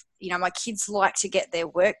of, you know, my kids like to get their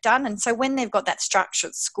work done. And so when they've got that structure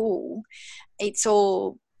at school, it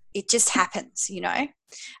just happens, you know.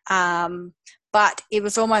 But it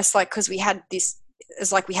was almost like, because we had this,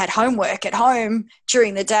 it's like we had homework at home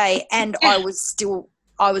during the day, and I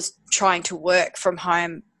was trying to work from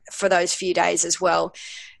home for those few days as well.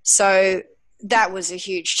 So that was a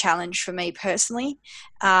huge challenge for me personally.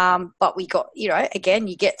 But we got, you know, again,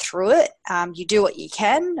 you get through it. You do what you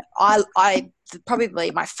can. I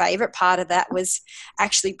probably my favorite part of that was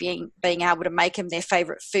actually being able to make them their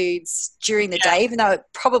favorite foods during the day, even though it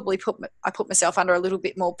probably I put myself under a little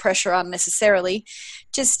bit more pressure unnecessarily.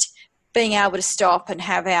 Just being able to stop and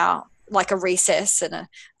have a recess and a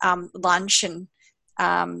lunch and,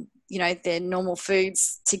 you know, their normal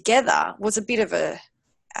foods together was a bit of a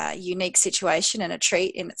unique situation and a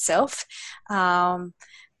treat in itself.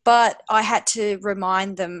 But I had to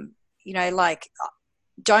remind them, you know, like,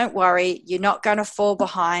 don't worry, you're not going to fall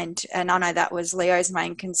behind. And I know that was Leo's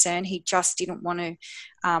main concern. He just didn't want to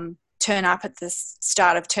turn up at the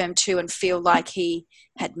start of term 2 and feel like he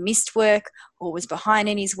had missed work or was behind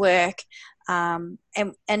in his work. And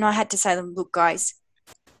I had to say to them, look, guys,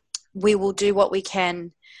 we will do what we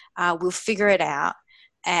can. We'll figure it out,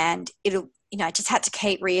 and it'll, you know, just had to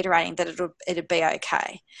keep reiterating that it'll be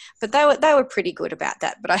okay. But they were pretty good about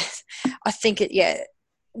that. But I think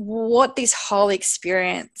what this whole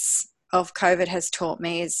experience of COVID has taught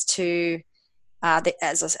me is to,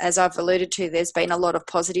 as I've alluded to, there's been a lot of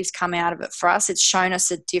positives come out of it for us. It's shown us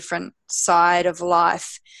a different side of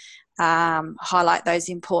life, highlight those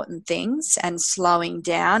important things, and slowing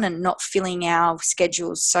down and not filling our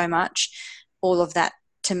schedules so much. All of that,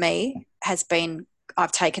 to me, I've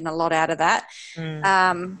taken a lot out of that.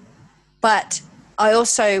 But I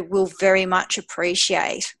also will very much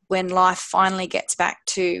appreciate when life finally gets back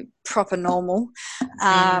to proper normal,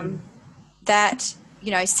 that,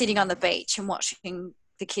 you know, sitting on the beach and watching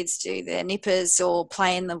the kids do their nippers or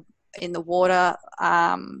play in the water,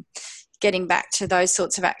 getting back to those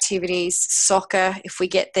sorts of activities, soccer, if we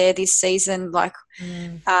get there this season, like,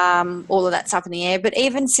 all of that's up in the air. But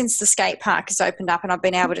even since the skate park has opened up and I've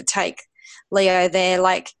been able to take Leo there,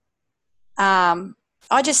 like,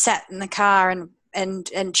 I just sat in the car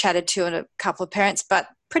and chatted to a couple of parents, but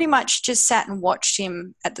pretty much just sat and watched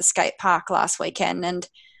him at the skate park last weekend, and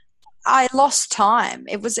I lost time.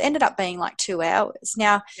 Ended up being like 2 hours.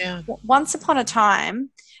 Now, once upon a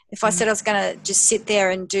time, if I said I was going to just sit there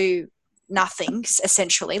and do nothing,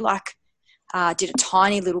 essentially, like, did a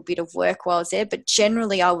tiny little bit of work while I was there, but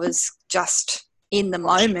generally I was just in the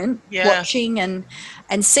moment, watching and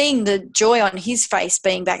seeing the joy on his face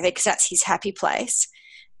being back there, because that's his happy place.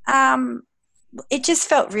 It just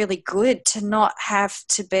felt really good to not have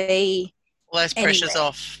to be all those pressures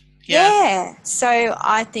off. Yeah. So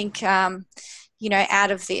I think, you know,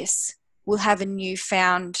 out of this, we'll have a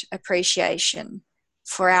newfound appreciation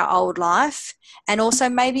for our old life, and also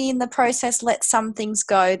maybe in the process let some things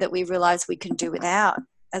go that we realise we can do without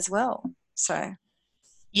as well. So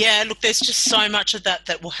yeah, look, there's just so much of that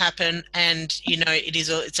will happen, and, you know,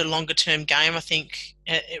 it's a longer term game, I think,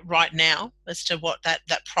 right now, as to what that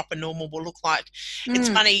proper normal will look like. It's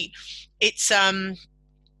funny, it's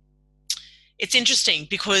interesting,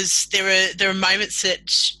 because there are moments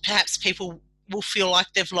that perhaps people will feel like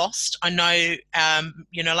they've lost. I know,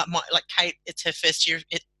 you know, like Kate, it's her first year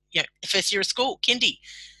of school, kindy,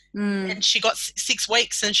 and she got 6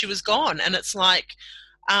 weeks and she was gone, and it's like,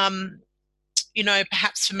 you know,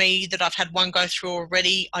 perhaps for me, that I've had one go through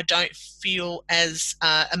already, I don't feel as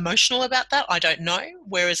emotional about that. I don't know.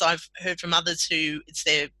 Whereas I've heard from others who it's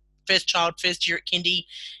their first year at kindy,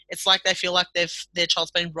 it's like they feel like their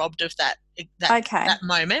child's been robbed of that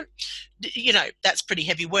moment. You know, that's pretty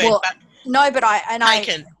heavy word. Well, but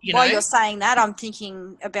while you're saying that, I'm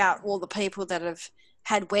thinking about all the people that have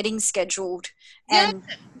had weddings scheduled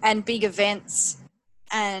and big events,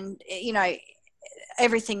 and, you know,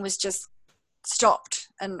 everything was just stopped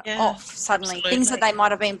and off suddenly. Absolutely. Things that they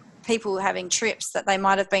might have been, people having trips that they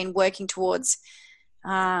might have been working towards.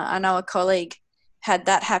 I know a colleague had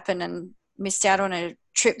that happen and missed out on a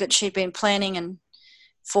trip that she'd been planning and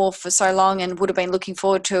for so long and would have been looking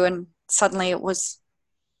forward to, and suddenly it was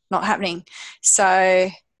not happening.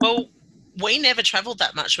 So, well, we never travelled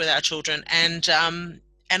that much with our children, and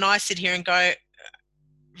I sit here and go,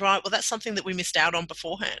 right, well, that's something that we missed out on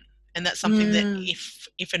beforehand. And that's something that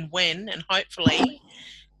if and when, and hopefully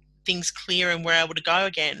things clear and we're able to go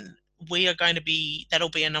again, we are going to be, that'll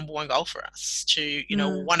be a number one goal for us to, you know,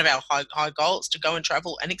 Mm. one of our high goals to go and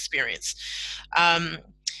travel and experience.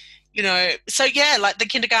 You know, so yeah, like the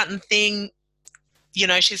kindergarten thing, you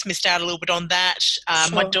know, she's missed out a little bit on that.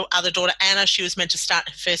 My Sure. other daughter, Anna, she was meant to start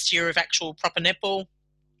her first year of actual proper netball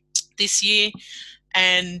this year.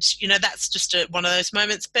 And, you know, that's just one of those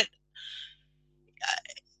moments. But,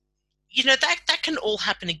 you know, that can all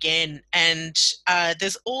happen again. And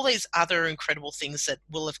there's all these other incredible things that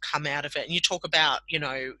will have come out of it. And you talk about, you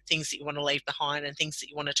know, things that you want to leave behind and things that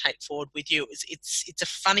you want to take forward with you. It's a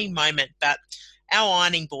funny moment, but our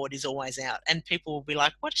ironing board is always out. And people will be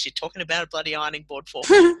like, what is she talking about a bloody ironing board for?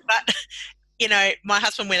 But you know, my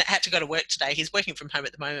husband had to go to work today. He's working from home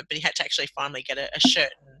at the moment, but he had to actually finally get a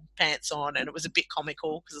shirt and pants on, and it was a bit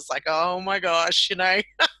comical because it's like, oh my gosh, you know,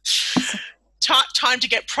 time to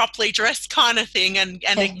get properly dressed kind of thing and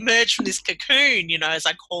emerge from this cocoon, you know, as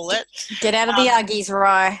I call it. Get out of the Uggies,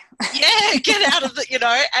 Rye. Yeah, get out of the, you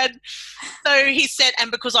know. And so he said,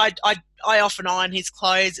 and because I often iron his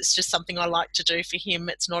clothes, it's just something I like to do for him.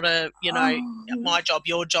 It's not a, you know, my job,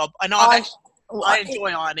 your job. I know I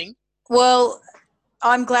enjoy ironing. Well,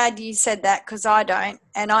 I'm glad you said that because I don't,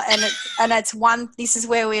 and it's one. This is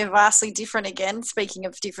where we are vastly different again. Speaking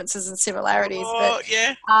of differences and similarities, but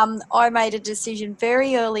yeah. I made a decision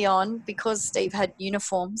very early on because Steve had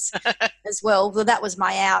uniforms as well. Well, that was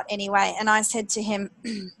my out anyway, and I said to him,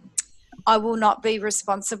 "I will not be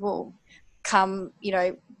responsible come, you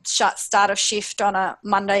know, start a shift on a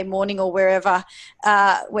Monday morning or wherever,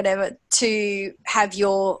 whatever, to have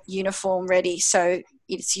your uniform ready. So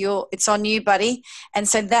it's on you, buddy." And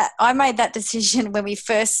so that I made that decision when we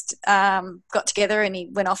first got together and he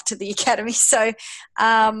went off to the academy. So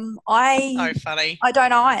so funny. I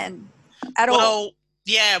don't iron at all.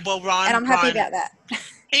 Yeah, well, Ryan, and I'm happy about that.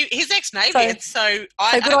 He's ex-Navy, so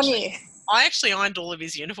good on you. I actually ironed all of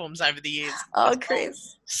his uniforms over the years. Oh,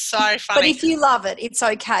 Chris. So funny. But if you love it, it's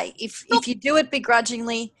okay. If you do it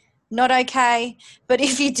begrudgingly, not okay. But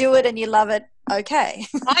if you do it and you love it, okay.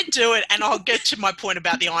 I do it, and I'll get to my point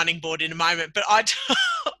about the ironing board in a moment, but I do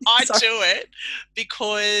it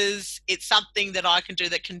because it's something that I can do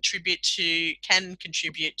that can contribute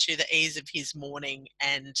to the ease of his morning,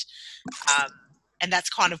 and that's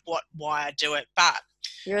kind of why I do it. But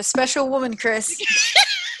you're a special woman, Chris.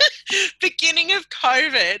 Beginning of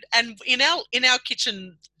COVID, and in our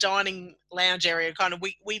kitchen dining lounge area, kind of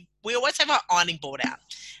we always have our ironing board out,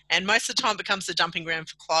 and most of the time it becomes the dumping ground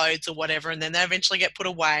for clothes or whatever, and then they eventually get put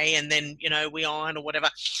away, and then, you know, we iron or whatever,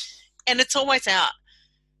 and it's always out.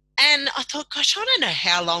 And I thought, gosh, I don't know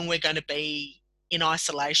how long we're going to be in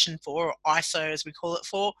isolation for, or ISO as we call it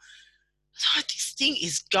for. So this thing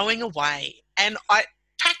is going away, and I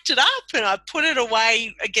packed it up and I put it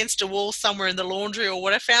away against a wall somewhere in the laundry or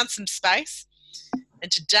what. I found some space,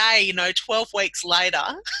 and today, you know, 12 weeks later,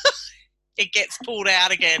 it gets pulled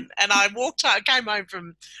out again. And I came home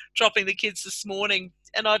from dropping the kids this morning,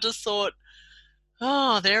 and I just thought,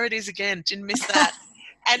 oh, there it is again. Didn't miss that.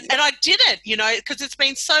 and I did it, you know, because it's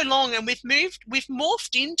been so long, and we've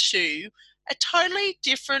morphed into a totally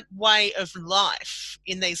different way of life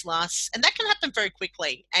in these and that can happen very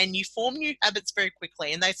quickly, and you form new habits very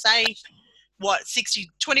quickly. And they say,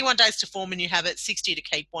 21 days to form a new habit, 60 to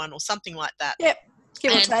keep one, or something like that. Yep,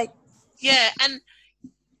 give or take. Yeah, and,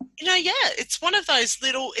 you know, yeah, it's one of those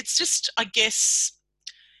it's just, I guess,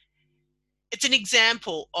 it's an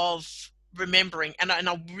example of remembering, and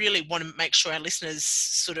I really want to make sure our listeners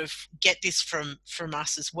sort of get this from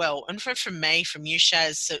us as well, and from me, from you,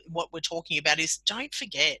 Shaz. So what we're talking about is, don't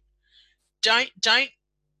forget, don't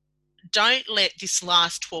let this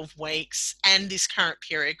last 12 weeks and this current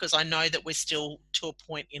period, because I know that we're still to a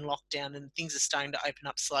point in lockdown and things are starting to open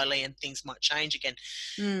up slowly and things might change again.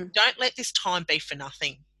 Don't let this time be for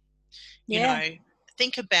nothing. You know,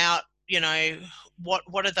 think about, you know,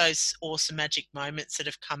 what are those awesome magic moments that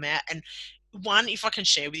have come out. And one, if I can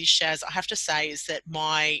share with you, Shaz, I have to say, is that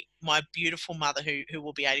my beautiful mother, who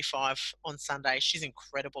will be 85 on Sunday, she's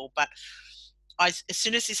incredible. But as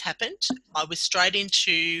soon as this happened, I was straight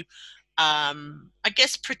into, I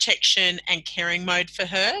guess, protection and caring mode for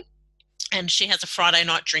her. And she has a Friday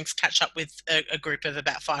night drinks catch up with a group of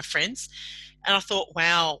about 5 friends. And I thought,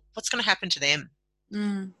 wow, what's going to happen to them?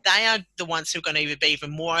 They are the ones who are going to be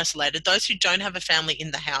even more isolated. Those who don't have a family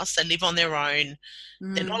in the house, they live on their own.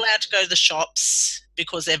 They're not allowed to go to the shops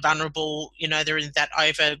because they're vulnerable. You know, they're in that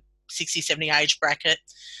over 60, 70 age bracket.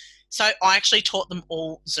 So I actually taught them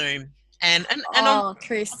all Zoom. And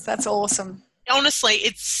Chris, that's awesome. Honestly,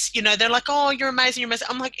 it's, you know, they're like, oh, you're amazing, you're amazing.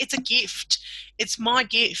 I'm like, it's a gift. It's my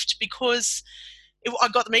gift, because I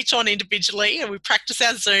got them each on individually, and we practice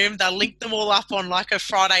our Zoom. They'll link them all up on like their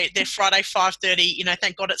Friday 5:30.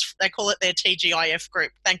 Thank God they call it their TGIF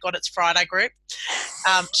group. Thank God it's Friday group.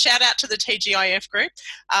 Shout out to the TGIF group.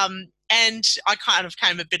 And I kind of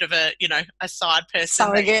came a bit of a side person.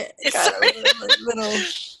 Surrogate.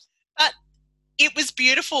 But it was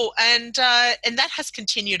beautiful, and that has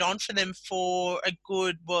continued on for them for a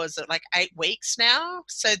good, was it like 8 weeks now?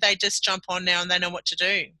 So they just jump on now and they know what to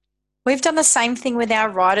do. We've done the same thing with our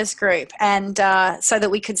writers group, and so that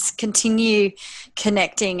we could continue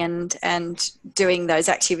connecting and doing those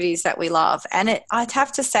activities that we love. And I'd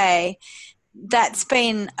have to say that's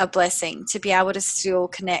been a blessing to be able to still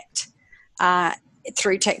connect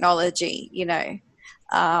through technology.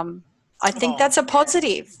 I think that's a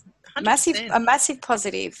positive. 100%. A massive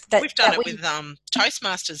positive. We've done it with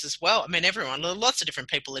Toastmasters as well. I mean, lots of different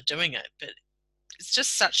people are doing it, but it's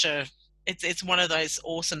just it's one of those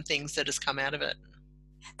awesome things that has come out of it.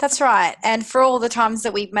 That's right. And for all the times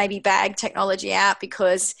that we maybe bag technology out,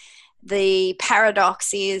 because the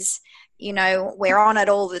paradox is, we're on it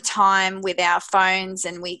all the time with our phones,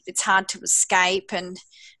 and it's hard to escape, and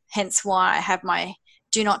hence why I have my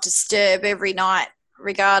do not disturb every night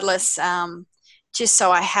regardless, just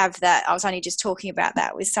so I have that. I was only just talking about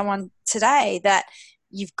that with someone today, that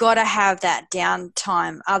you've got to have that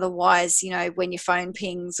downtime. Otherwise, when your phone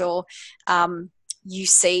pings or you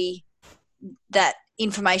see that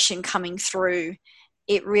information coming through,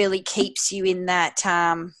 it really keeps you in that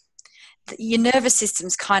your nervous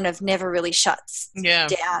system's kind of never really shuts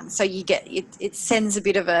down. So you get it sends a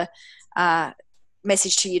bit of a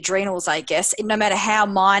message to your adrenals, I guess. No matter how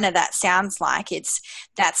minor that sounds like,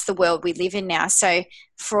 that's the world we live in now. So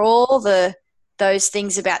for all those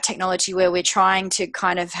things about technology where we're trying to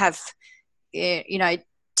kind of have,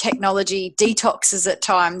 technology detoxes at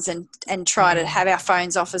times and try to have our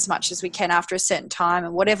phones off as much as we can after a certain time,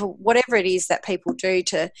 and whatever it is that people do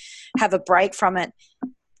to have a break from it.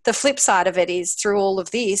 The flip side of it is, through all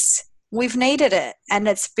of this, we've needed it, and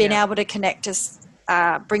it's been able to connect us,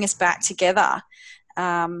 bring us back together,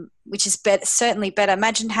 which is certainly better.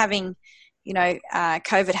 Imagine having,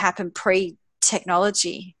 COVID happen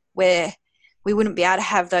pre-technology, where we wouldn't be able to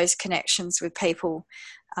have those connections with people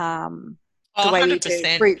the way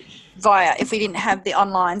 100%. we do if we didn't have the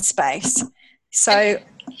online space. So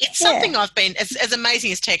it's something I've been, as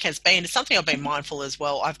amazing as tech has been, it's something I've been mindful as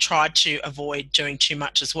well. I've tried to avoid doing too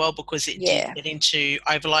much as well, because it did get into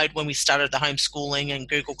overload when we started the homeschooling and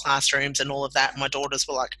Google Classrooms and all of that. My daughters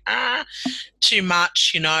were like, too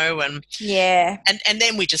much, and and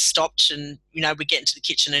then we just stopped, and we get into the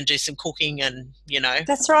kitchen and do some cooking, and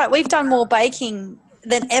That's right. We've done more baking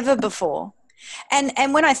than ever before.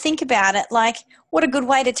 And when I think about it, like, what a good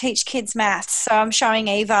way to teach kids maths. So I'm showing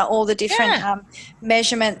Eva all the different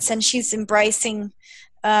measurements, and she's embracing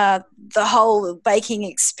the whole baking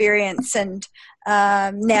experience. And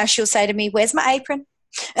now she'll say to me, "Where's my apron?"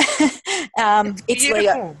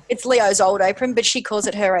 It's Leo's old apron, but she calls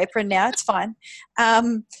it her apron now. It's fine.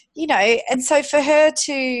 And so for her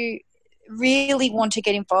to really want to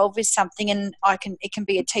get involved with something, and it can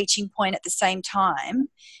be a teaching point at the same time.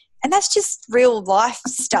 And that's just real life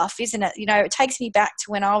stuff, isn't it? It takes me back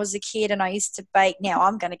to when I was a kid and I used to bake. Now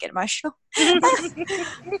I'm going to get emotional.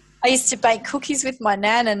 I used to bake cookies with my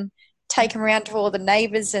nan and take them around to all the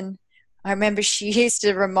neighbours. And I remember she used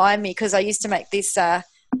to remind me, because I used to make this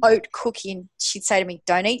oat cookie, and she'd say to me,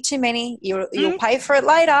 "Don't eat too many. You'll pay for it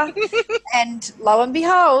later." And lo and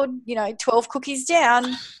behold, 12 cookies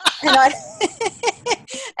down.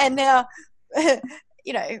 And now...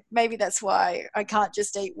 maybe that's why I can't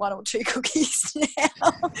just eat 1 or 2 cookies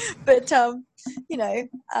now. But,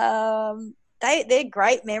 they're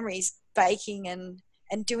great memories, baking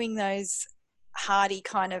and doing those hearty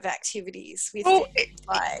kind of activities with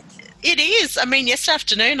it is. I mean, yesterday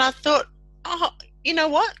afternoon I thought, you know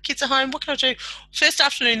what? Kids are home. What can I do? First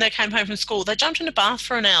afternoon they came home from school. They jumped in a bath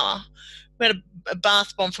for an hour. We had a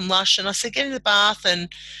bath bomb from Lush, and I said, "Get in the bath." And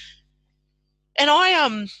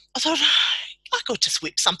I thought, I could just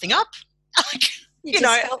whip something up. You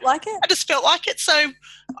felt like it? I just felt like it. So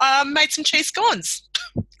I made some cheese scones.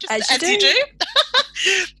 As you do.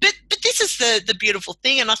 But this is the beautiful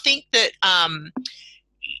thing. And I think that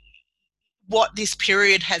what this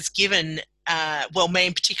period has given, me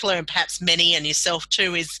in particular, and perhaps many and yourself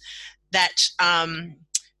too, is that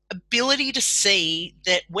ability to see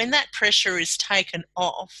that when that pressure is taken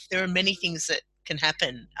off, there are many things that can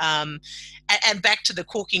happen. And back to the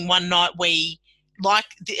cooking one night,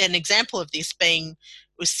 an example of this being,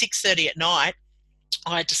 it was 6:30 at night.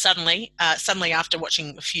 I had to suddenly after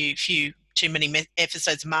watching a few too many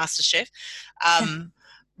episodes of MasterChef,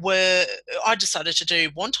 I decided to do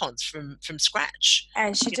wontons from scratch.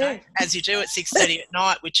 As you do. As you do at 6:30 at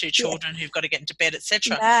night with two children who've got to get into bed,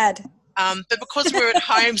 etc. Mad. But because we're at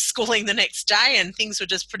home schooling the next day and things were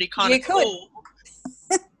just pretty kind of cool.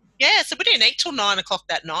 Yeah, so we didn't eat till 9 o'clock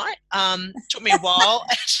that night. Took me a while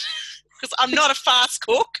because I'm not a fast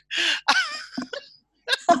cook.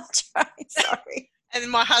 I'm sorry. And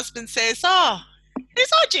my husband says,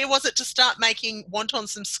 whose idea was it to start making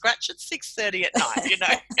wontons from scratch at 6:30 at night?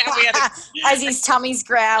 And we had as his tummy's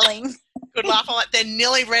growling. Good laugh. I'm like, they're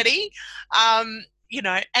nearly ready. And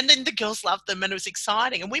then the girls loved them and it was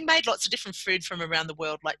exciting. And we made lots of different food from around the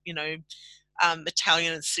world, like,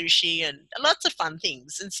 Italian and sushi and lots of fun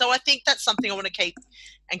things. And so I think that's something I want to keep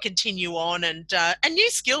and continue on, and new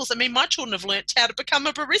skills. I mean, my children have learnt how to become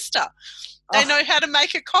a barista. They know how to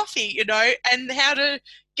make a coffee, and how to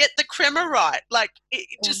get the crema right. Like,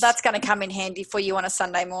 that's going to come in handy for you on a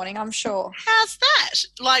Sunday morning, I'm sure. How's that?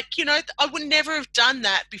 Like, I would never have done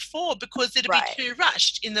that before because it'd be too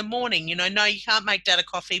rushed in the morning. No, you can't make Dad a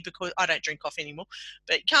coffee because I don't drink coffee anymore,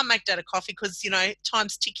 but you can't make Dad a coffee because,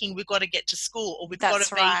 time's ticking. We've got to get to school, or we've got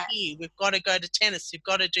to be here. We've got to go to tennis. We've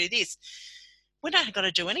got to do this. We don't got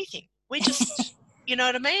to do anything. We just, you know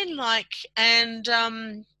what I mean? Like, and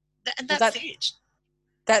that's it.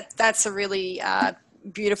 That's a really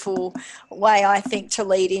beautiful way, I think, to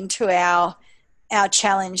lead into our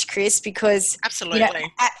challenge, Chris, because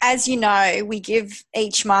absolutely, as you know, we give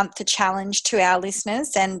each month a challenge to our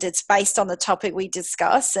listeners, and it's based on the topic we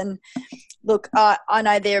discuss. And look, I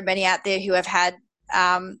know there are many out there who have had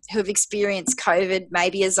who have experienced COVID,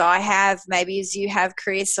 maybe as I have, maybe as you have,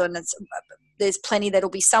 Chris, and there's plenty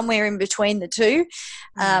that'll be somewhere in between the two.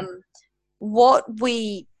 What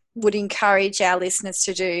we would encourage our listeners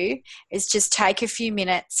to do is just take a few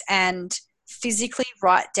minutes and physically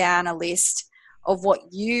write down a list of what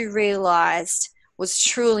you realised was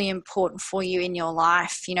truly important for you in your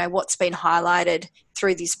life, what's been highlighted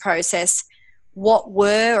through this process, what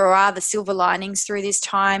were or are the silver linings through this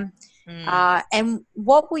time, and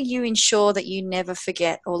what will you ensure that you never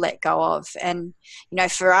forget or let go of. And,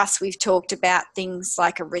 for us, we've talked about things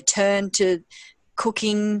like a return to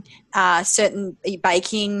cooking, certain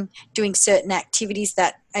baking, doing certain activities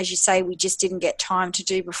that, as you say, we just didn't get time to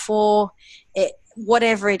do before.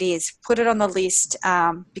 Whatever it is, put it on the list,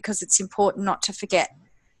 because it's important not to forget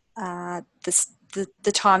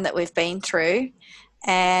the time that we've been through.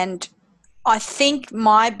 And I think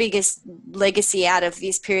my biggest legacy out of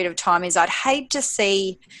this period of time is I'd hate to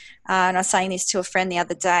see, and I was saying this to a friend the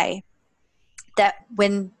other day, that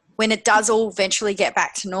when it does all eventually get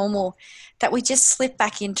back to normal, that we just slip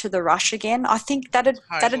back into the rush again. I think that'd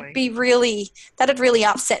really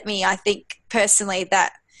upset me, I think, personally,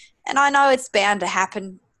 that, and I know it's bound to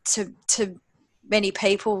happen to many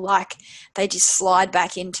people, like they just slide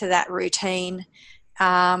back into that routine.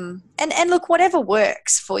 And look, whatever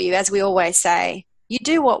works for you, as we always say, you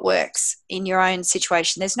do what works in your own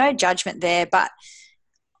situation. There's no judgment there, but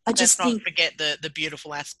Let's not forget the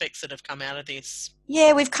beautiful aspects that have come out of this.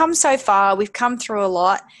 Yeah, we've come so far. We've come through a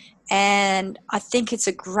lot. And I think it's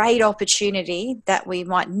a great opportunity that we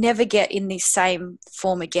might never get in this same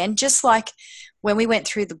form again. Just like when we went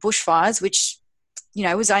through the bushfires, which,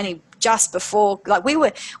 was only just before, like we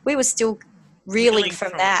were still reeling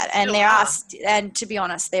from that. And and to be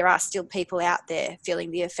honest, there are still people out there feeling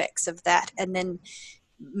the effects of that, and then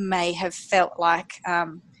may have felt like,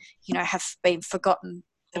 have been forgotten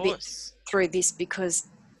a bit through this because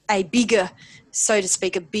a bigger,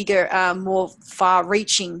 more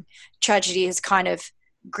far-reaching tragedy has kind of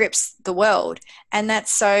grips the world. And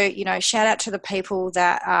that's so, shout out to the people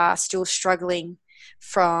that are still struggling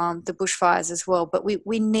from the bushfires as well. But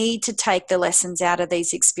we need to take the lessons out of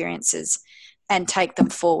these experiences and take them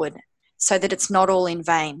forward so that it's not all in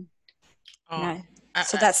vain.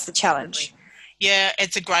 So that's the challenge. Yeah,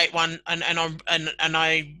 it's a great one, and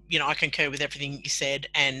I I concur with everything you said,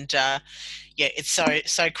 and it's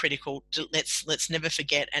so critical. Let's never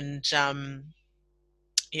forget, and and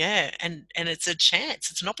it's a chance,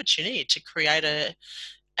 it's an opportunity to create a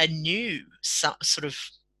new sort of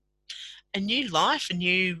a new life, a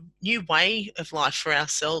new way of life for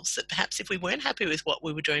ourselves. That perhaps if we weren't happy with what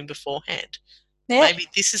we were doing beforehand, maybe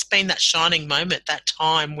this has been that shining moment, that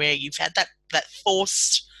time where you've had that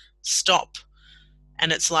forced stop.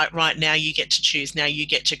 And it's like, right, now you get to choose. Now you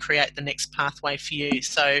get to create the next pathway for you.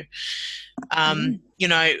 So,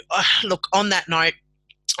 look, on that note,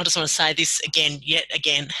 I just want to say this yet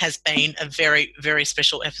again, has been a very, very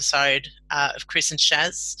special episode of Chris and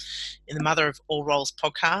Shaz in the Mother of All Roles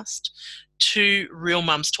podcast. Two real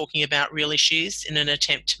mums talking about real issues in an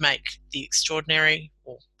attempt to make the extraordinary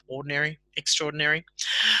or ordinary extraordinary.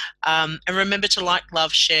 And remember to like,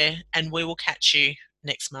 love, share, and we will catch you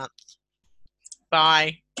next month.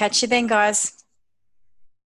 Bye. Catch you then, guys.